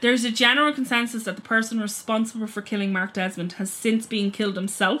 There's a general consensus that the person responsible for killing Mark Desmond has since been killed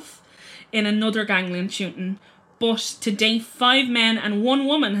himself in another gangland shooting. But to date, 5 men and 1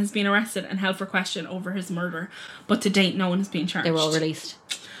 woman has been arrested and held for question over his murder. But to date, no one has been charged. They were all released.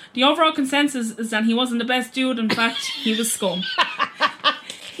 The overall consensus is that he wasn't the best dude. In fact, he was scum.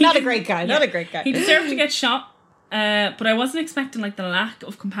 Not a great guy. He deserved to get shot. But I wasn't expecting like the lack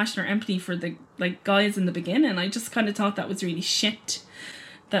of compassion or empathy for the like guys in the beginning. I just kind of thought that was really shit.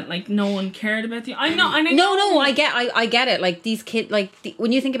 That like no one cared about the. I get it. Like these kids, like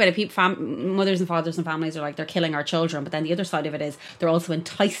when you think about it, people, mothers and fathers and families are like, they're killing our children. But then the other side of it is they're also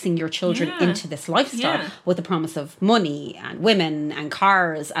enticing your children into this lifestyle with the promise of money and women and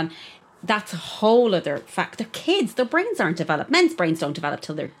cars, and that's a whole other fact. They're kids. Their brains aren't developed. Men's brains don't develop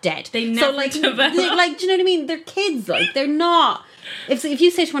till they're dead. They never develop. Do you know what I mean? They're kids. Like they're not. If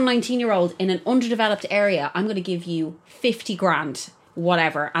you say to a 19-year-old in an underdeveloped area, I'm going to give you 50 grand.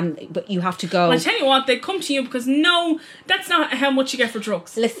 Whatever, but you have to go. Well, I tell you what, they come to you because no, that's not how much you get for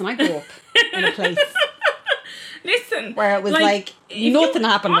drugs. Listen, I grew up in a place. Listen, where it was like nothing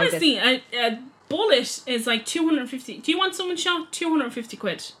happened. Honestly, like this. A bullet is like 250. Do you want someone shot? 250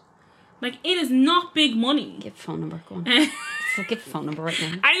 quid. Like it is not big money. Give a phone number. Go on. So give a phone number right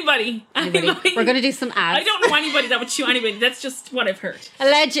now. Anybody. We're going to do some ads. I don't know anybody that would shoot anybody. That's just what I've heard.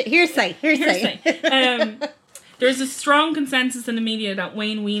 Alleged hearsay. There's a strong consensus in the media that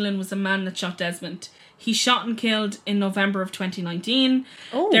Wayne Whelan was the man that shot Desmond. He shot and killed in November of 2019.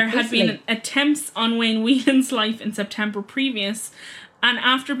 There had been attempts on Wayne Whelan's life in September previous. And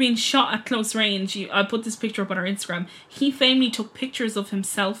after being shot at close range, I put this picture up on our Instagram, he famously took pictures of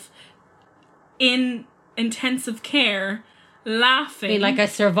himself in intensive care, laughing. Be like, I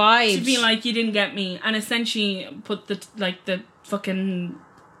survived. To be like, you didn't get me. And essentially put the fucking...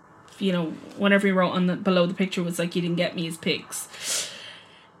 You know, whatever he wrote on below the picture was like, you didn't get me as pigs.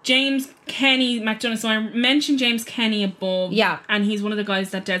 James Kenny McDonough. So I mentioned James Kenny above. Yeah. And he's one of the guys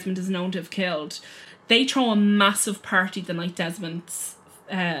that Desmond is known to have killed. They throw a massive party the night Desmond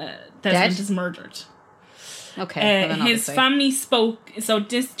is murdered. Okay. His family spoke. So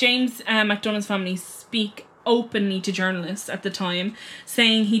this James McDonough's family speak openly to journalists at the time,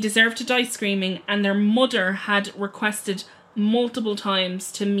 saying he deserved to die screaming, and their mother had requested multiple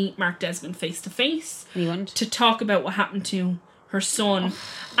times to meet Mark Desmond face to face to talk about what happened to her son.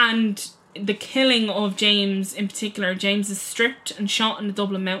 And the killing of James in particular. James is stripped and shot in the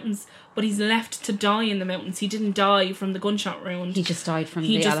Dublin mountains, but he's left to die in the mountains. He didn't die from the gunshot wound. He just died from the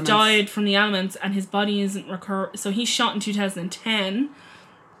elements. He just died from the elements, and his body isn't so he's shot in 2010.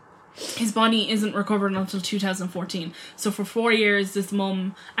 His body isn't recovered until 2014. So for 4 years, this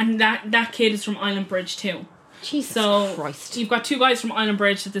mum, and that kid is from Island Bridge too. Jesus Christ. You've got 2 guys from Island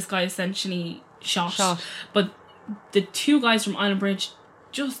Bridge that this guy essentially shot. But the two guys from Island Bridge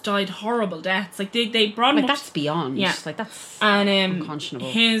just died horrible deaths. Like they brought him like that's beyond. Yeah, like that's unconscionable.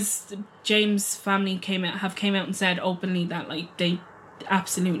 His James family came out and said openly that like they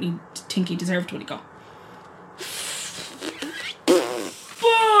absolutely think he deserved what he got.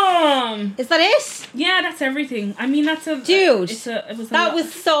 Boom! Is that it? Yeah, that's everything. I mean, that's a dude. That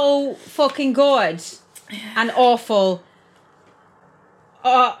was so fucking good and awful.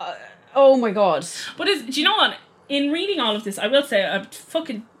 Oh my god! But do you know what? In reading all of this, I will say,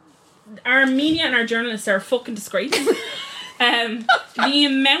 our media and our journalists are a fucking disgrace. The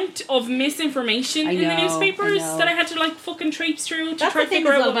amount of misinformation in the newspapers that I had to like fucking traipse through to try to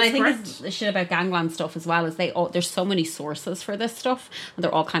figure out what was correct. I think the shit about gangland stuff as well is there's so many sources for this stuff and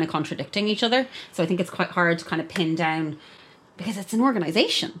they're all kind of contradicting each other. So I think it's quite hard to kind of pin down because it's an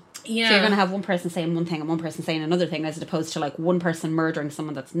organisation. Yeah. So you're going to have one person saying one thing and one person saying another thing, as opposed to like one person murdering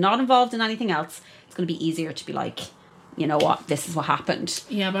someone that's not involved in anything else. It's going to be easier to be like, you know what, this is what happened.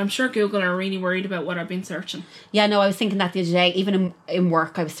 Yeah, but I'm sure Google are really worried about what I've been searching. Yeah, no, I was thinking that the other day, even in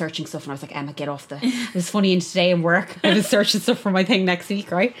work, I was searching stuff and I was like, Emma, get off it was funny, and today in work, I was searching stuff for my thing next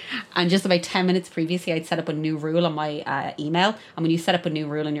week, right? And just about 10 minutes previously, I'd set up a new rule on my email. And when you set up a new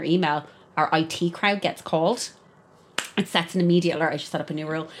rule in your email, our IT crowd gets called. It sets an immediate alert. I just set up a new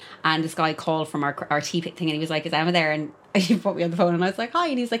rule. And this guy called from our RT thing and he was like, is Emma there? And he put me on the phone and I was like, hi.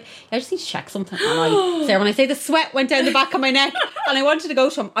 And he's like, yeah, I just need to check something. And Sarah, when I say the sweat went down the back of my neck and I wanted to go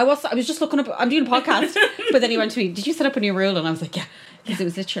to him, I was just looking up, I'm doing a podcast. But then he went to me, did you set up a new rule? And I was like, yeah. Because it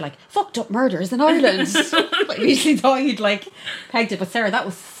was literally like, fucked up murders in Ireland. I usually thought he'd like pegged it. But Sarah, that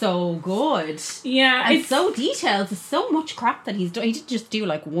was so good. Yeah. And it's so detailed. There's so much crap that he's done. He didn't just do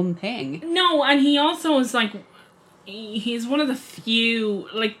like one thing. No, and he also is like, he's one of the few,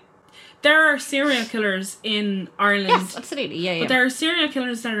 like, there are serial killers in Ireland. Yes, absolutely, yeah. But there are serial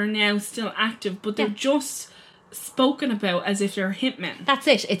killers that are now still active, but they're just spoken about as if they're hitmen. That's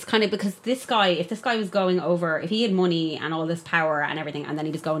it. It's kind of because if this guy was going over, if he had money and all this power and everything, and then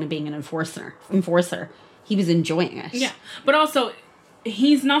he was going and being an enforcer, he was enjoying it. Yeah, but also,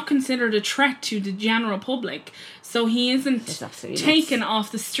 he's not considered a threat to the general public, so he isn't taken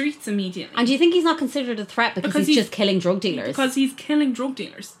off the streets immediately. And do you think he's not considered a threat because he's just killing drug dealers? Because he's killing drug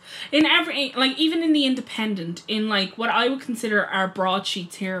dealers. In every, like, even in the Independent, in like what I would consider our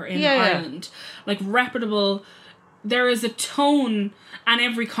broadsheets here in Ireland, like reputable, there is a tone, and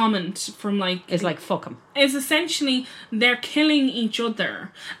every comment from like is like fuck him. Is essentially they're killing each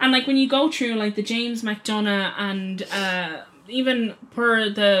other, and like when you go through like the James McDonough and even per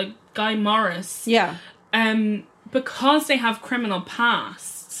the Guy Morris, because they have criminal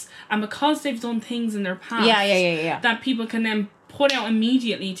pasts and because they've done things in their past, that people can then put out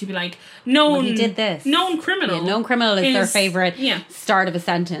immediately to be like, he did this. Known criminal. Yeah, known criminal is their favourite start of a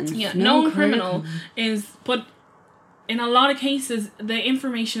sentence. Yeah, known criminal is, but in a lot of cases, the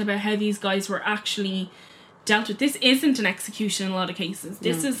information about how these guys were actually dealt with, this isn't an execution in a lot of cases.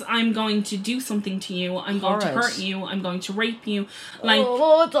 This is, I'm going to do something to you, I'm going to hurt you, I'm going to rape you. Like,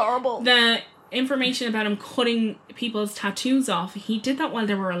 it's horrible. The information about him cutting people's tattoos off, he did that while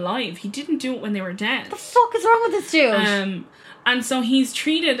they were alive. He didn't do it when they were dead. What the fuck is wrong with this dude? And so he's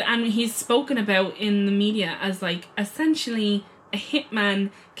treated and he's spoken about in the media as like essentially a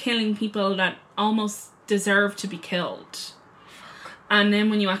hitman killing people that almost deserve to be killed. And then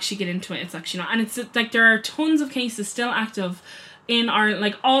when you actually get into it, it's actually not. And it's like there are tons of cases still active in Ireland.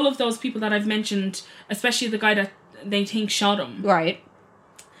 Like all of those people that I've mentioned, especially the guy that they think shot him. Right.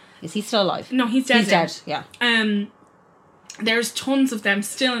 Is he still alive? No, he's dead. He's dead, yeah. There's tons of them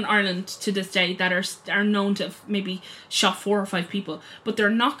still in Ireland to this day that are known to have maybe shot 4 or 5 people. But they're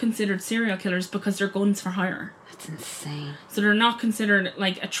not considered serial killers because they're guns for hire. That's insane. So they're not considered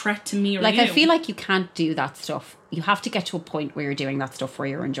like a threat to me or like you. I feel like you can't do that stuff. You have to get to a point where you're doing that stuff where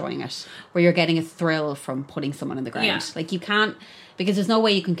you're enjoying it, where you're getting a thrill from putting someone in the ground. Yeah. Like you can't, because there's no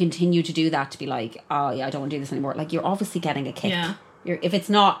way you can continue to do that to be like, oh yeah, I don't want to do this anymore. Like you're obviously getting a kick. Yeah. If it's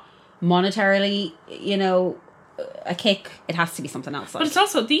not monetarily, a kick, it has to be something else. But it's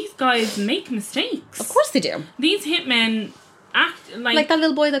also, these guys make mistakes. Of course they do. These hitmen act like that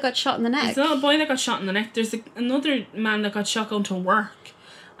little boy that got shot in the neck. There's a little boy that got shot in the neck. There's another man that got shot going to work.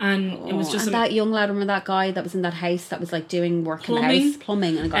 And it was just... And that young lad, remember that guy that was in that house that was like doing work in the house?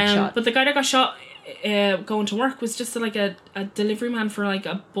 Plumbing, and got shot. But the guy that got shot going to work was just like a delivery man for like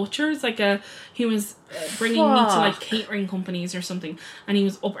a butcher's. He was bringing meat to like catering companies or something. And he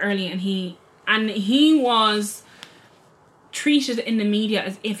was up early and he was treated in the media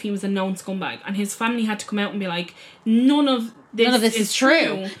as if he was a known scumbag. And his family had to come out and be like, none of none of this is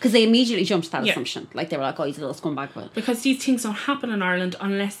true. Because they immediately jumped to that assumption. Like, they were like, oh, he's a little scumbag. But because these things don't happen in Ireland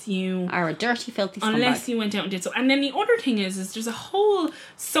unless you... are a dirty, filthy scumbag. Unless you went out and did so. And then the other thing is there's a whole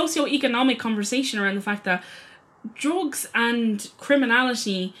socio-economic conversation around the fact that drugs and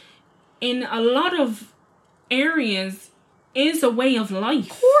criminality in a lot of areas is a way of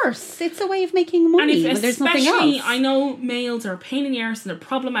life. Of course, it's a way of making money. And there's nothing else. I know males are a pain in the arse and they're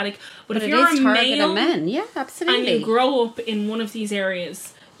problematic, but if you're a male men, yeah, absolutely, and you grow up in one of these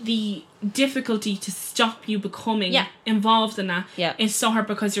areas, the difficulty to stop you becoming involved in that is so hard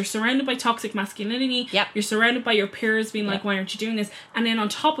because you're surrounded by toxic masculinity. You're surrounded by your peers being like, why aren't you doing this? And then on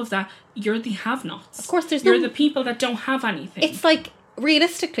top of that, you're the have-nots. Of course, you're the people that don't have anything. It's like,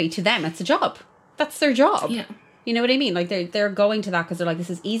 realistically, to them, it's a job. That's their job. Yeah. You know what I mean? Like, they're going to that because they're like, this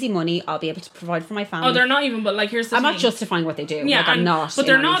is easy money. I'll be able to provide for my family. Oh, they're not even. But like, here's the I'm thing. not justifying what they do. Yeah, like, I'm not. But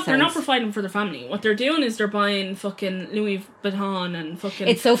they're not. They're not providing for their family. What they're doing is they're buying fucking Louis Vuitton and fucking.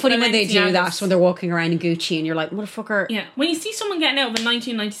 It's so funny when they do that, when they're walking around in Gucci, and you're like, motherfucker. Yeah, when you see someone getting out of a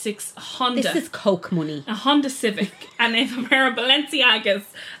 1996 Honda. This is Coke money. A Honda Civic, and they have a pair of Balenciagas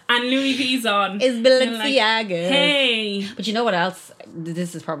and Louis V's on. It's Balenciagas. Like, hey. But you know what else?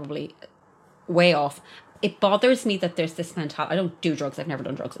 This is probably way off. It bothers me that there's this mentality. I don't do drugs. I've never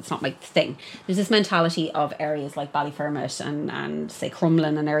done drugs. It's not my thing. There's this mentality of areas like Ballyfermot and say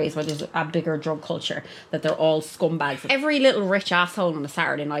Crumlin and areas where there's a bigger drug culture, that they're all scumbags. Every little rich asshole on a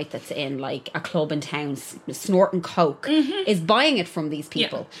Saturday night that's in like a club in town snorting coke is buying it from these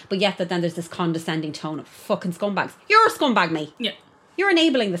people. Yeah. But yet that then there's this condescending tone of fucking scumbags. You're a scumbag, mate. Yeah. You're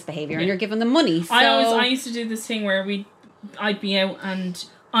enabling this behaviour and you're giving them money. So. I used to do this thing where I'd be out and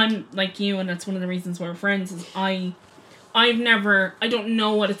I'm like you, and that's one of the reasons why we're friends, is I don't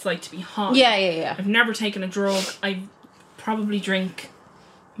know what it's like to be high. Yeah. I've never taken a drug. I probably drink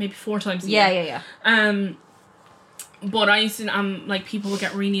maybe 4 times a year. Yeah. But I used to, like, people would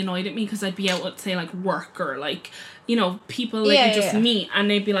get really annoyed at me because I'd be out at, say, like, work or, like, you know, people like just meet, and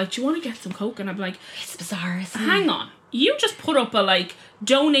they'd be like, do you want to get some coke? And I'd be like, it's bizarre, isn't hang on. You just put up a, like,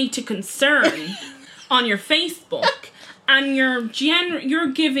 donate to concern on your Facebook. And you're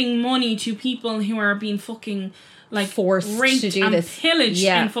giving money to people who are being fucking like forced raped to do and this, pillaged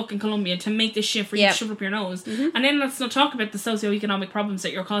in fucking Colombia to make this shit for you to shove up your nose. And then let's not talk about the socioeconomic problems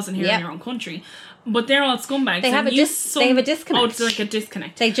that you're causing here in your own country. But they're all scumbags. They have a disconnect. Oh, it's like a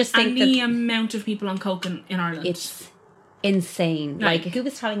disconnect. They just think the amount of people on coke in Ireland. It's insane. Like, who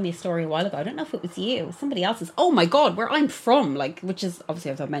was telling me a story a while ago? I don't know if it was you. Somebody else's. Oh my God, where I'm from, like, which is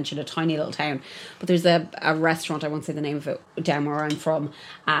obviously, as I've mentioned, a tiny little town. But there's a restaurant, I won't say the name of it, down where I'm from.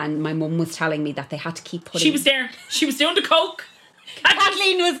 And my mum was telling me that they had to keep putting... She was there. She was doing the coke.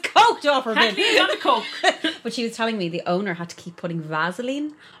 Kathleen was coked off her bin. Kathleen was on the coke. But she was telling me the owner had to keep putting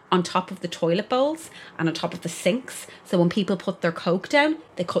Vaseline on top of the toilet bowls and on top of the sinks, so when people put their coke down,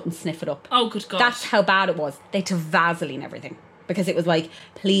 they couldn't sniff it up. Oh, good God. That's how bad it was. They had to Vaseline everything. Because it was like,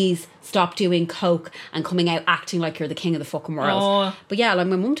 please stop doing coke and coming out acting like you're the king of the fucking world. Oh. But yeah, like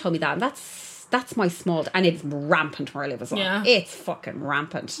my mum told me that, and that's my small... And it's rampant where I live as well. Yeah. It's fucking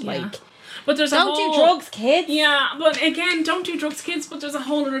rampant. Yeah. Like... But there's don't do drugs, kids. Yeah, but again, don't do drugs, kids. But there's a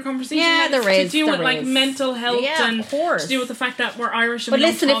whole other conversation. Yeah, there is. To do with like mental health and of course. To do with the fact that we're Irish. And but we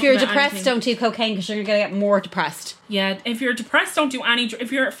listen, don't if you're talk about depressed, anything. don't do cocaine because you're going to get more depressed. Yeah, if you're depressed, don't do any.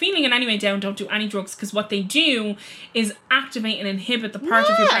 If you're feeling in any way down, don't do any drugs because what they do is activate and inhibit the part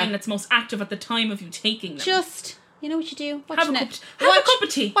of your brain that's most active at the time of you taking them. Just, you know what you do? Have a cup of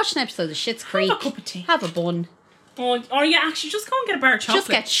tea. Watch an episode of Schitt's Creek. Have a cup of tea. Have a bun. Or yeah, actually, just go and get a bar of chocolate. Just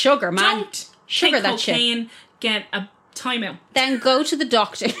get sugar, man. Don't sugar take that cocaine, shit. Get a timeout. Then go to the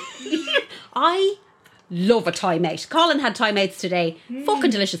doctor. I love a timeout. Colin had timeouts today.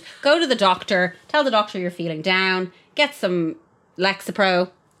 Fucking delicious. Go to the doctor. Tell the doctor you're feeling down. Get some Lexapro.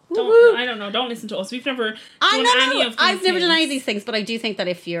 I don't know. Don't listen to us. We've never done any of these I've never done any of these things, but I do think that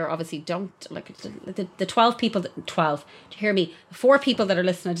if you're obviously don't like the 12 people, 12. Do you hear me? 4 people that are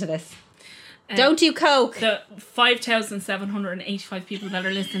listening to this. Don't do coke. The 5,785 people that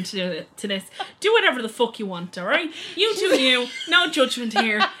are listening to this, do whatever the fuck you want, alright? You do you. No judgment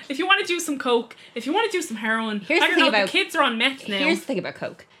here. If you want to do some coke, if you want to do some heroin, the kids are on meth now. Here's the thing about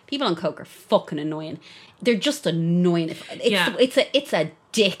coke. People on coke are fucking annoying. They're just annoying. It's a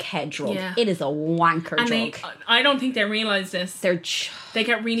dickhead drug. Yeah. It is a wanker drug. I don't think they realise this. They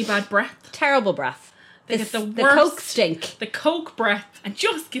get really bad breath. Terrible breath. They get the worst. The coke stink. The coke breath. And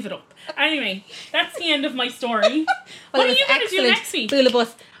just give it up. Anyway, that's the end of my story. What are you going to do next week?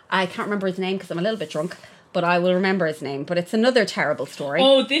 Boolabus. I can't remember his name because I'm a little bit drunk, but I will remember his name. But it's another terrible story.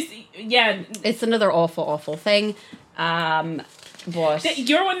 Oh, it's another awful, awful thing. But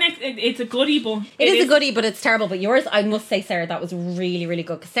your one next, it's a goodie, but it is a goodie, but it's terrible. But yours, I must say, Sarah, that was really, really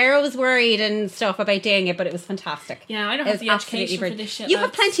good. Because Sarah was worried and stuff about doing it, but it was fantastic. Yeah, I don't have the education for this shit. You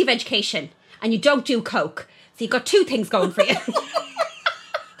have plenty of education, and you don't do coke, so you've got two things going for you.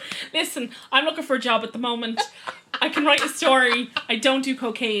 Listen, I'm looking for a job at the moment. I can write a story. I don't do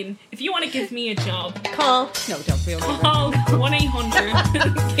cocaine. If you want to give me a job, call. No, don't. Call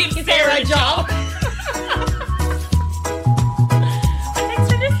 1-800. Give Sarah a job.